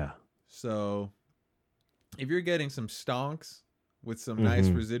 Yeah. So if you're getting some stonks with some nice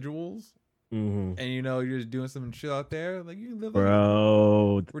residuals, and you're just doing some shit out there, like you can live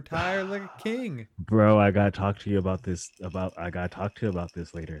Bro, retire like a king. bro, I gotta talk to you about this.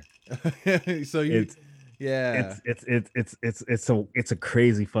 Later. So you, It's a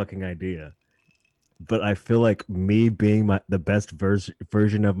crazy fucking idea, but I feel like me being the best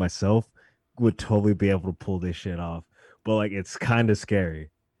version of myself would totally be able to pull this shit off. But like, it's kind of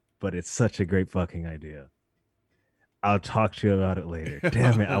scary, but it's such a great fucking idea. I'll talk to you about it later.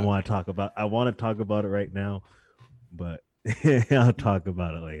 Damn it, I want to talk about it right now, but I'll talk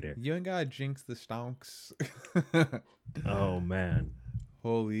about it later. You ain't gotta jinx the stonks. Oh man.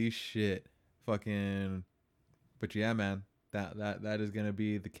 Holy shit. Fucking, but yeah, man, that is gonna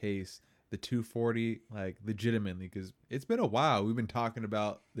be the case. The 240, like legitimately, because it's been a while. We've been talking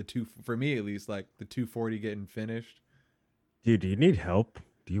about for me at least, like the 240 getting finished. Dude, do you need help?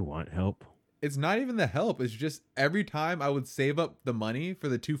 Do you want help? It's not even the help. It's just every time I would save up the money for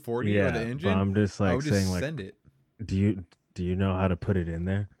the 240 or the engine, I'm just like I would saying, just like, send it. Do you know how to put it in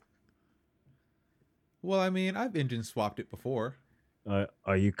there? Well, I mean, I've engine swapped it before.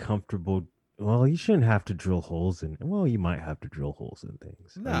 Are you comfortable? Well, you shouldn't have to drill holes in. Well, you might have to drill holes in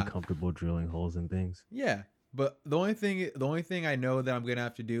things. Are Nah. you comfortable drilling holes in things? Yeah, but the only thing I know that I'm gonna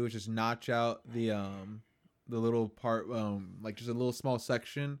have to do is just notch out the little part, like just a little small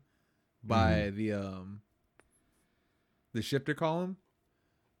section by the shifter column,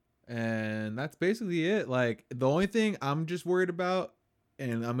 and that's basically it. Like the only thing I'm just worried about,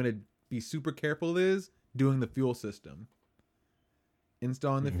 and I'm gonna be super careful, is doing the fuel system,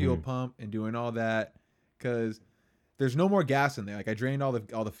 installing the fuel pump, and doing all that, because there's no more gas in there. Like I drained all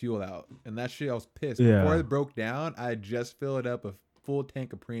the fuel out, and that shit I was pissed. Yeah. Before it broke down, I just filled up a full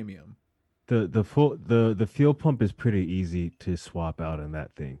tank of premium. The fuel pump is pretty easy to swap out in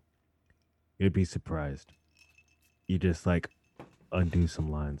that thing. You'd be surprised. You just like undo some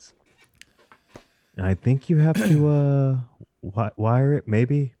lines. And I think you have to wire it.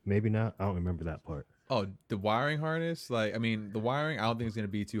 Maybe not. I don't remember that part. Oh, the wiring harness? Like, I mean, the wiring I don't think is gonna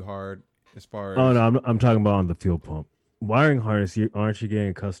be too hard as far as. Oh no, I'm talking about on the fuel pump. Wiring harness. Aren't you getting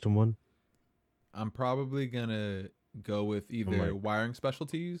a custom one? I'm probably gonna go with either wiring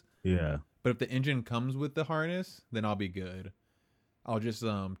specialties. Yeah. But if the engine comes with the harness, then I'll be good. I'll just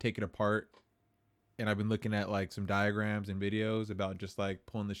take it apart. And I've been looking at like some diagrams and videos about just like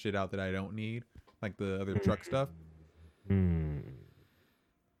pulling the shit out that I don't need, like the other truck stuff.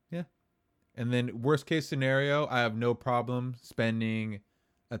 Yeah. And then worst case scenario, I have no problem spending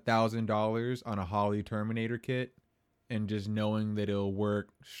 $1,000 on a Holley Terminator kit and just knowing that it'll work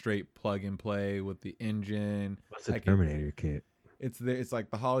straight plug and play with the engine. What's a Terminator kit? It's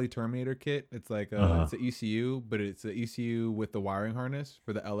like the Holley Terminator kit. It's like it's an ECU, but it's an ECU with the wiring harness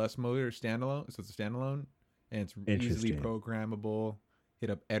for the LS motor standalone. So it's a standalone, and it's easily programmable.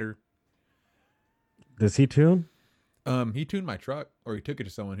 Hit up Eder. Does he tune? He tuned my truck, or he took it to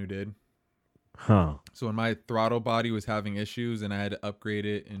someone who did. Huh. So when my throttle body was having issues and I had to upgrade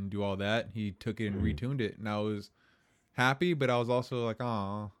it and do all that, he took it and retuned it, and I was happy, but I was also like,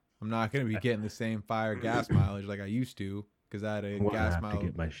 oh, I'm not gonna be getting the same fire gas mileage like I used to. Because I had a gas mileage. To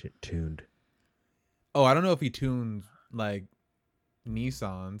get my shit tuned. Oh, I don't know if he tuned like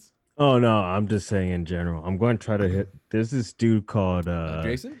Nissans. Oh no, I'm just saying in general. I'm going to try to hit. There's this dude called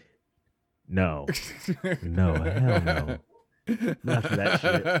Jason. No, no, hell no, not for that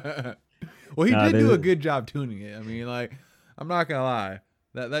shit. Well, he did do a good job tuning it. I mean, like, I'm not gonna lie.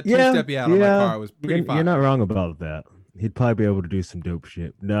 That two-step he had on my car was pretty fine. You're not wrong about that. He'd probably be able to do some dope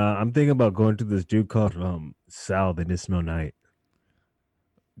shit. Nah, I'm thinking about going to this dude called Sal the Nismo Knight.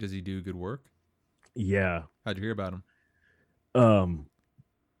 Does he do good work? Yeah. How'd you hear about him?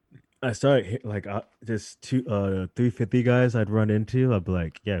 I started like just 350 guys I'd run into. I'd be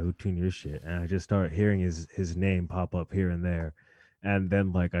like, yeah, who tuned your shit? And I just started hearing his name pop up here and there. And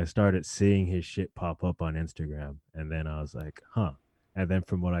then like I started seeing his shit pop up on Instagram. And then I was like, huh. And then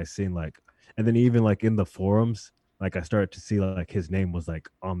from what I seen, like, and then even like in the forums, like I started to see like his name was like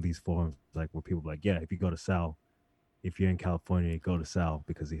on these forums, like where people were like, yeah, if you go to Sal, if you're in California, you go to Sal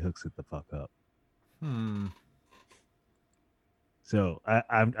because he hooks it the fuck up. So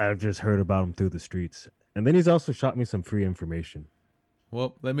I've just heard about him through the streets, and then he's also shot me some free information.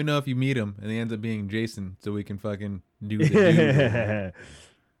 Well, let me know if you meet him and he ends up being Jason, so we can fucking do the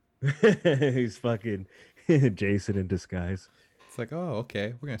dude. He's fucking Jason in disguise. It's like, oh,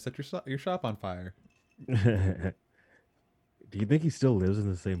 okay, we're gonna set your shop on fire. Do you think he still lives in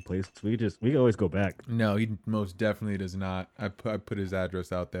the same place? We can always go back. No, he most definitely does not. I put his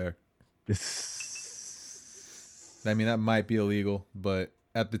address out there. I mean, that might be illegal, but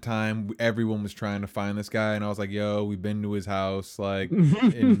at the time, everyone was trying to find this guy, and I was like, "Yo, we've been to his house, like,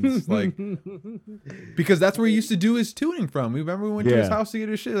 and it's like, because that's where he used to do his tuning from. We remember we went to his house to get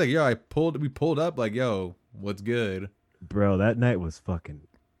his shit. Like, yo, we pulled up, like, yo, what's good, bro? That night was fucking.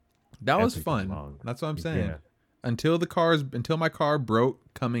 That was fun. That's what I'm saying. Yeah. Until my car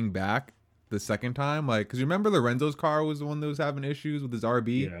broke coming back the second time, like, because you remember Lorenzo's car was the one that was having issues with his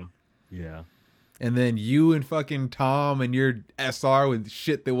RB. Yeah. And then you and fucking Tom and your SR with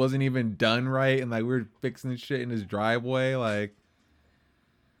shit that wasn't even done right. And like, we were fixing shit in his driveway. Like,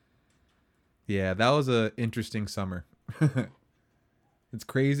 yeah, that was a interesting summer. It's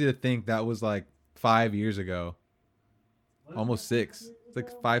crazy to think that was like 5 years ago. Almost 6. It's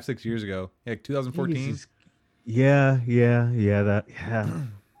like 5-6 years ago. Yeah, like 2014. Yeah.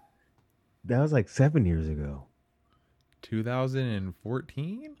 That was like 7 years ago.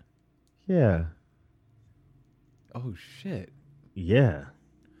 2014? Yeah. Oh shit. Yeah.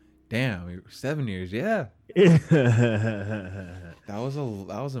 Damn, 7 years. Yeah. That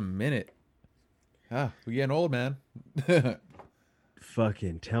was a minute. Ah, we getting old, man.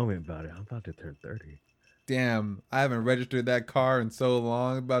 Fucking tell me about it. I'm about to turn 30. Damn, I haven't registered that car in so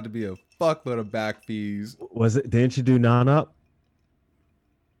long. It's about to be a fuckload of back fees. Didn't you do non-op?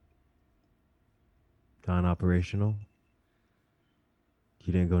 Non-operational?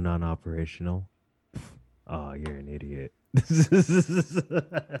 You didn't go non-operational? Oh, you're an idiot.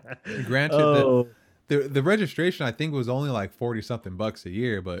 Granted, the registration I think was only like 40 something bucks a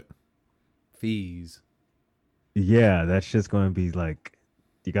year, but fees. Yeah, that's just going to be like,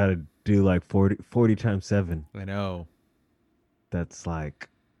 you got to do like 40 times 7. I know. That's like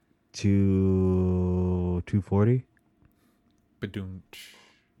 240. Badoom.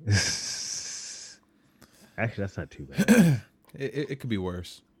 Actually, that's not too bad. It could be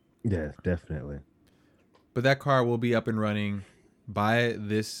worse. Yeah, definitely. But that car will be up and running by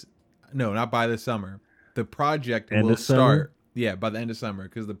this. No, not by this summer. The project will start. Yeah, by the end of summer,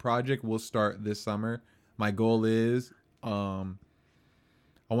 because the project will start this summer. My goal is, I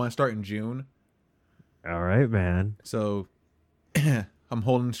want to start in June. All right, man. So I'm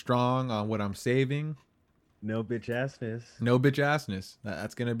holding strong on what I'm saving. No bitch assness. No bitch assness.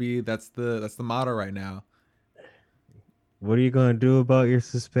 That's the motto right now. What are you gonna do about your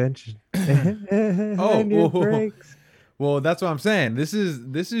suspension? And your brakes? Well, that's what I'm saying. This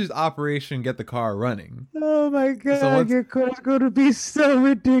is Operation Get the Car Running. Oh my god, so your car's gonna be so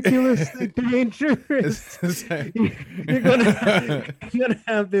ridiculously dangerous. You're gonna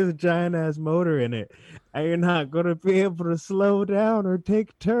have this giant ass motor in it, and you're not gonna be able to slow down or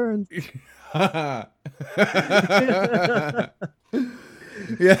take turns.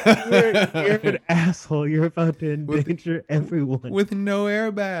 Yeah, you're an asshole. You're about to endanger everyone with no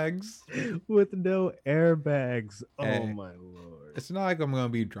airbags. With no airbags. Oh my lord! It's not like I'm gonna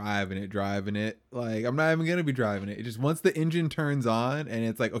be driving it. Like, I'm not even gonna be driving it. It just, once the engine turns on and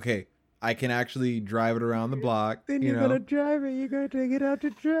it's like, okay, I can actually drive it around the block. Then you're gonna drive it. You're gonna take it out to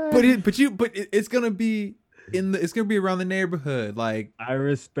drive. It's gonna be it's gonna be around the neighborhood. Like, I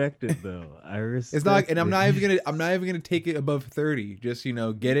respect it though. It's not, and I'm not even gonna take it above 30. Just,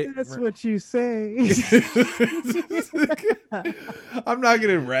 get it. That's what you say. I'm not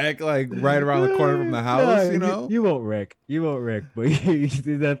gonna wreck like right around the corner from the house. You won't wreck. But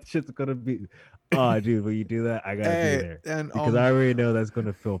that shit's gonna be. Oh, dude, when you do that, I gotta be there, because I already know that's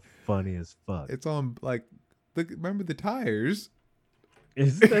gonna feel funny as fuck. It's on like, remember the tires.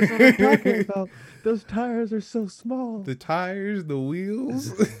 That's what I'm talking about. Those tires are so small. The tires, the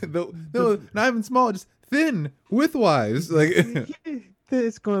wheels, no, not even small, just thin, widthwise. Like,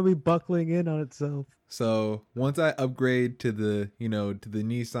 it's going to be buckling in on itself. So once I upgrade to the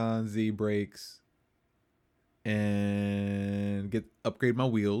Nissan Z brakes and upgrade my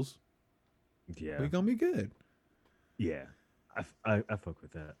wheels, we're gonna be good. Yeah, I fuck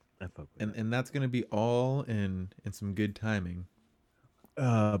with that. And that's gonna be all in some good timing.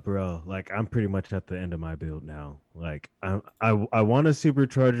 Bro, like, I'm pretty much at the end of my build now. Like, I want a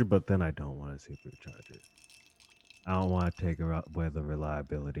supercharger, but then I don't want a supercharger. I don't want to take away the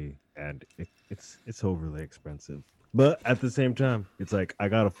reliability, and it's overly expensive. But at the same time, it's like I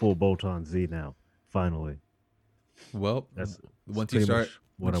got a full bolt-on Z now. Finally, Well, that's once you pretty start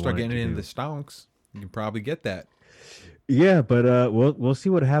much what I getting wanted to into do. the stonks, you can probably get that. Yeah, but we'll see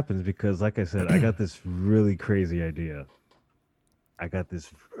what happens because, like I said, I got this really crazy idea. I got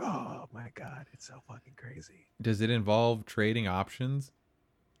this. Oh my god, it's so fucking crazy. Does it involve trading options?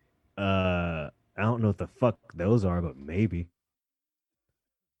 I don't know what the fuck those are, but maybe.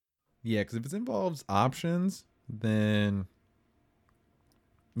 Yeah, because if it involves options, then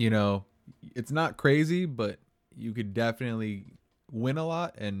it's not crazy, but you could definitely win a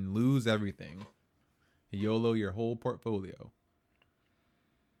lot and lose everything. YOLO your whole portfolio.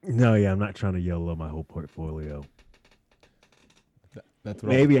 No, yeah, I'm not trying to YOLO my whole portfolio. That's what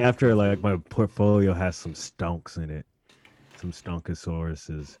Maybe after like my portfolio has some stonks in it, some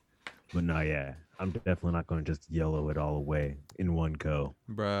stonkosauruses. But no, yeah, I'm definitely not going to just YOLO it all away in one go.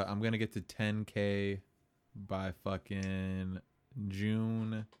 Bruh, I'm gonna get to 10K by fucking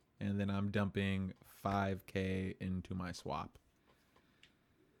June, and then I'm dumping 5K into my swap.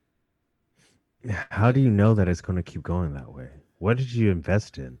 How do you know that it's going to keep going that way? What did you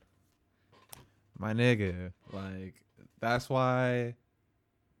invest in? My nigga, like, that's why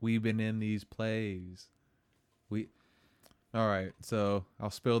we've been in these plays. All right, so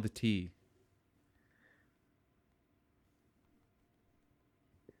I'll spill the tea.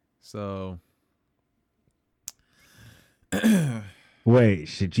 So, Wait,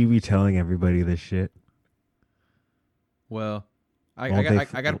 should you be telling everybody this shit? well, I Won't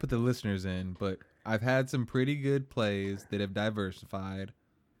they got to put the listeners in, but I've had some pretty good plays that have diversified,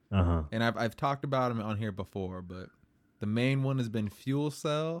 Uh-huh. and I've talked about them on here before, but the main one has been Fuel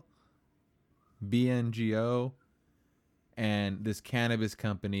Cell, BNGO, and this cannabis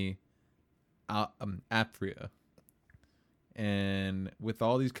company, Apria. And with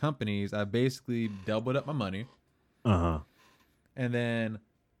all these companies, I basically doubled up my money. Uh-huh. And then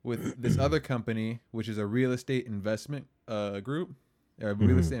with this other company, which is a real estate investment group, or a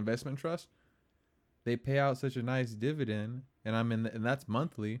real estate investment trust, they pay out such a nice dividend, and and that's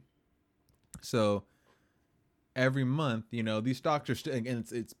monthly. So every month, these stocks are and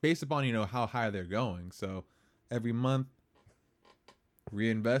it's based upon how high they're going. So every month,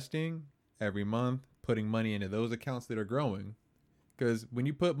 reinvesting, every month putting money into those accounts that are growing, because when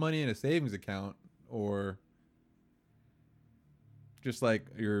you put money in a savings account or just like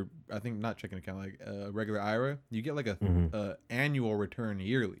I think not checking account, like a regular IRA, you get like a annual return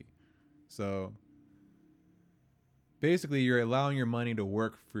yearly. So basically you're allowing your money to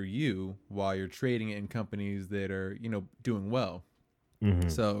work for you while you're trading it in companies that are, doing well.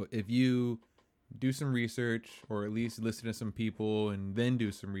 So if you do some research, or at least listen to some people and then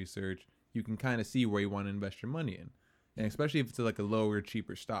do some research, you can kind of see where you want to invest your money in. And especially if it's like a lower,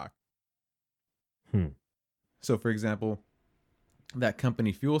 cheaper stock. So for example, that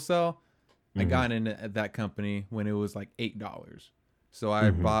company Fuel Cell, I got in at that company when it was like $8. So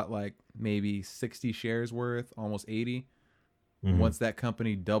I bought like maybe 60 shares worth, almost 80. Once that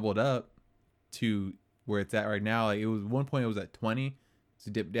company doubled up to where it's at right now, like it was one point it was at 20. It's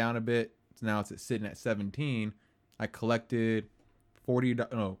dipped down a bit. So now it's sitting at 17. I collected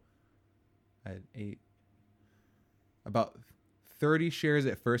I had about 30 shares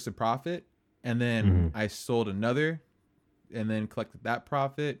at first of profit, and then I sold another, and then collected that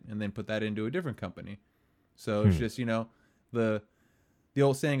profit, and then put that into a different company. So it's just the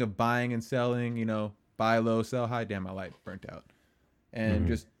old saying of buying and selling, buy low, sell high. Damn, my light burnt out. And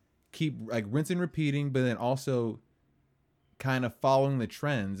just keep like rinsing, repeating, but then also kind of following the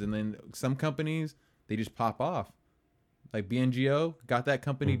trends. And then some companies, they just pop off. Like BNGO, got that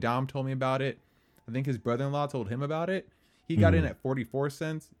company. Dom told me about it. I think his brother-in-law told him about it. He got in at 44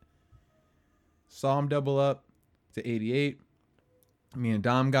 cents. Saw him double up to 88. Me and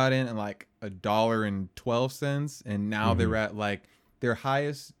Dom got in at like $1.12, and now they're at like their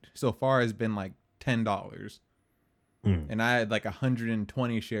highest so far has been like $10. And I had like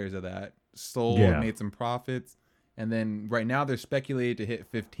 120 shares of that. Sold, made some profits, and then right now they're speculated to hit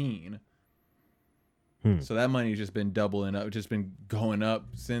 15. So that money's just been doubling up, just been going up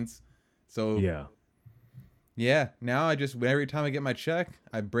since. So yeah. Now I just, every time I get my check,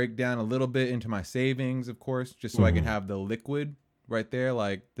 I break down a little bit into my savings, of course, just so I can have the liquid right there,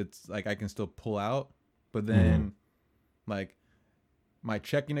 like that's like I can still pull out. But then like my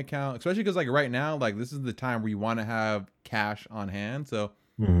checking account, especially because like right now, like this is the time where you want to have cash on hand. So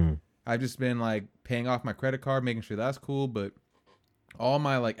I've just been like paying off my credit card, making sure that's cool. But all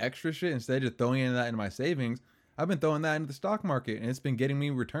my like extra shit, instead of just throwing that into my savings, I've been throwing that into the stock market, and it's been getting me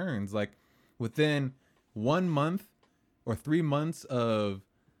returns. Like within 1 month or 3 months of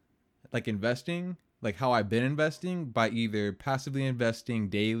like investing, like how I've been investing by either passively investing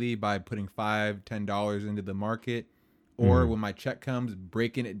daily by putting $5-10 into the market, or when my check comes,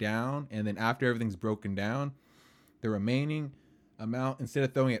 breaking it down, and then after everything's broken down, the remaining amount, instead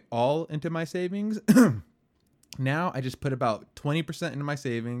of throwing it all into my savings, now I just put about 20% into my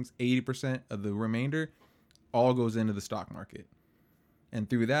savings, 80% of the remainder all goes into the stock market. And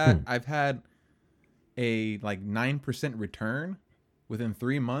through that, I've had a like 9% return within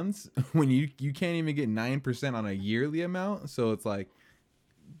 3 months when you can't even get 9% on a yearly amount. So it's like,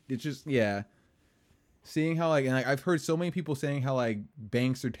 it's just, yeah. Seeing how like, and like, I've heard so many people saying how like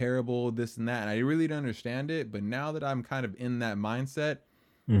banks are terrible, this and that, and I really don't understand it. But now that I'm kind of in that mindset,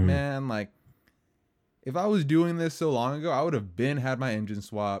 man, like if I was doing this so long ago, I would have had my engine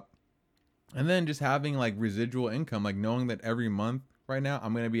swap, and then just having like residual income, like knowing that every month right now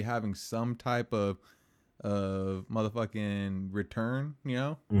I'm going to be having some type of motherfucking return, you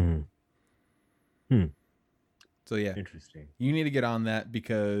know? So yeah, Interesting. you need to get on that,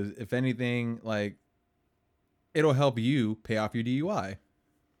 because if anything, like it'll help you pay off your DUI.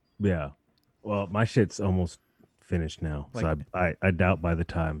 Yeah. Well, my shit's almost finished now, so I doubt by the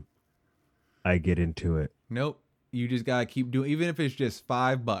time I get into it. Nope. You just gotta keep doing, even if it's just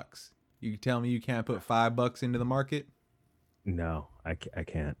 $5. You tell me you can't put $5 into the market? No, I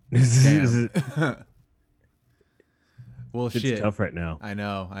can't. Damn. Well, It's shit. tough right now. I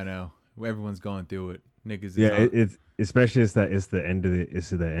know. Everyone's going through it. Niggas. Yeah, it's especially it's the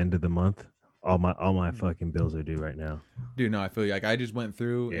end of the month. All my fucking bills are due right now. Dude, no, I feel you. Like I just went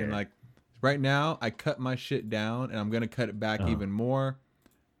through and like right now I cut my shit down, and I'm gonna cut it back even more.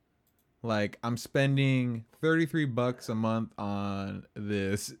 Like I'm spending $33 a month on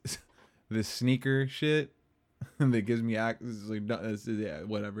this sneaker shit that gives me access. Like, yeah,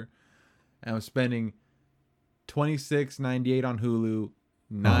 whatever. And I'm spending $26.98 on Hulu,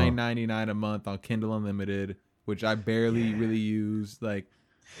 $9.99 a month on Kindle Unlimited, which I barely really use. Like,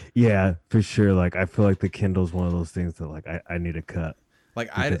 yeah, for sure. Like I feel like the Kindle's one of those things that like I need to cut. Like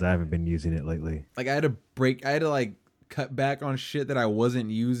because I haven't been using it lately. Like I had to like cut back on shit that I wasn't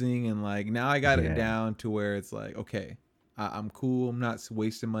using, and like now I got it down to where it's like, okay, I'm cool. I'm not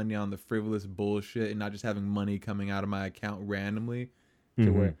wasting money on the frivolous bullshit and not just having money coming out of my account randomly. To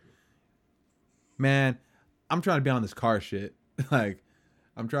where, man, I'm trying to be on this car shit. Like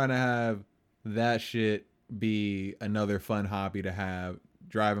I'm trying to have that shit be another fun hobby to have,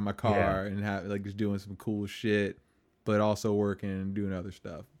 driving my car and have like just doing some cool shit, but also working and doing other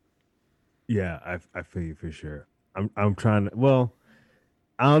stuff. Yeah, I feel you for sure. I'm trying to, well,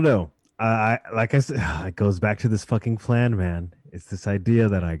 I don't know. I like I said, it goes back to this fucking plan, man. It's this idea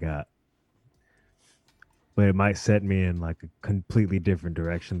that I got. But it might set me in like a completely different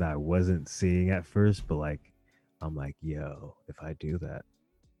direction that I wasn't seeing at first, but like I'm like, yo, if I do that,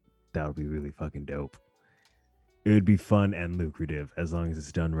 that would be really fucking dope. It would be fun and lucrative as long as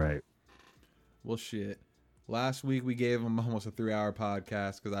it's done right. Well, shit. Last week we gave him almost a 3-hour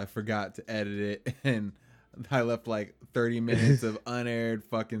podcast because I forgot to edit it, and I left like 30 minutes of unaired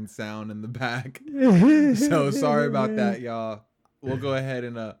fucking sound in the back. So sorry about that, y'all. We'll go ahead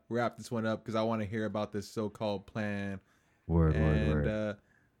and wrap this one up because I want to hear about this so-called plan. Word.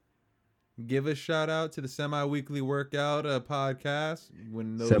 Give a shout out to the semi-weekly workout podcast.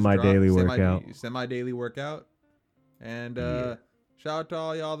 When those Semi-daily workout. Semi-daily workout. And shout out to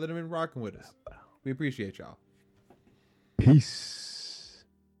all y'all that have been rocking with us. We appreciate y'all. Peace.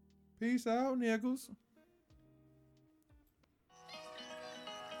 Peace out, niggles.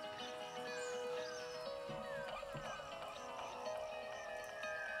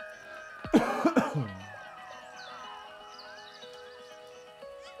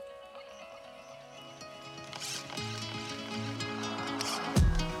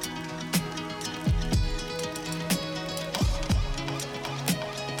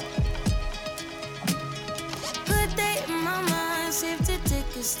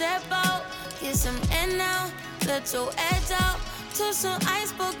 Step out, get some air now, let your edge out. To some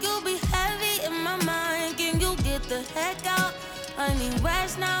iceberg, you'll be heavy in my mind. Can you get the heck out? I need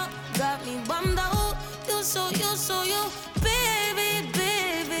rest now, got me bummed out. You so baby.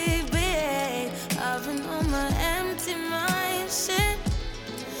 I've been on my empty mind, shit.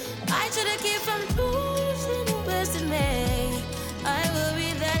 I should've kept from losing the best in me. I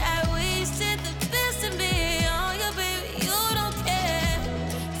worry that I wasted the best in me. Oh, yeah, baby, you don't care.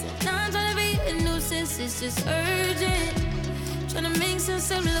 Sometimes trying to be a nuisance, it's just urgent. Trying to make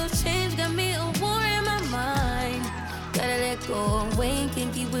sense of little change, got me a war in my mind. Gotta let go and wait,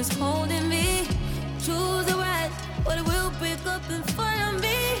 can't keep what's holding me. Choose the right, but it will pick up in front of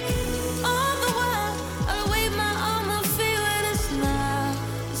me. All the while, I'll wave my arm and feel it a smile.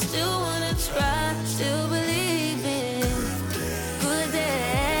 I still wanna try.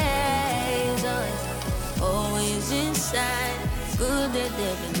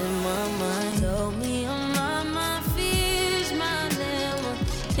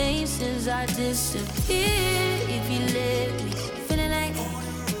 I disappear if you let me.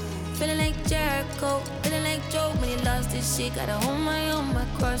 Feeling like Jericho, feeling like Joe when he lost his shit. Gotta hold my own, my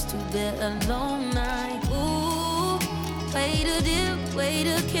cross to bear a long night. Ooh, way to dip, way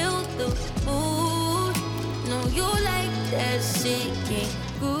to kill the mood. No, you like that shit, can't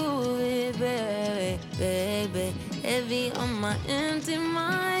groove it, baby, baby. Heavy on my empty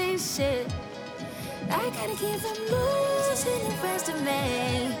mind, shit. I gotta keep from losing the rest of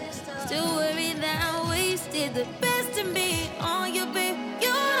me. Still worried that I wasted the best of me on you, babe.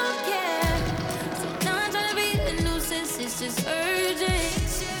 You don't care. So now I'm trying to be a nuisance, it's just urgent.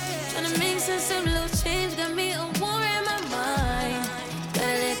 Trying to make sense of little change, got me a war in my mind.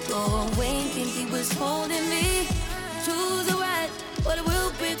 Gotta let go away, think he was holding me. Choose a right, but it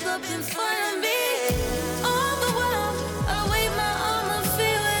will pick up in front of me. All the while, I wave my arm and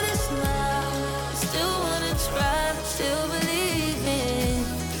feel with a smile. Still wanna try, still believe in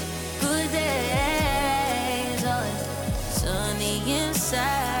good days. Always sunny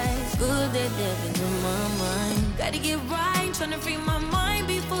inside, good that living in my mind. Gotta get right, trying to free my mind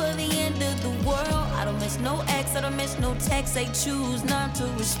before the end of the world. I don't miss no ex, I don't miss no text. They choose not to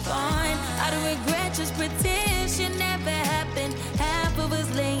respond. I don't regret, just pretend shit never happened. Half of us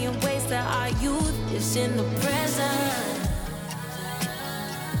laying waste to our youth. It's in the present.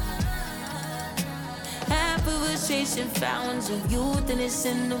 Half of us chasing fountains of youth, and it's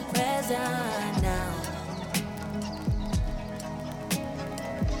in the present now.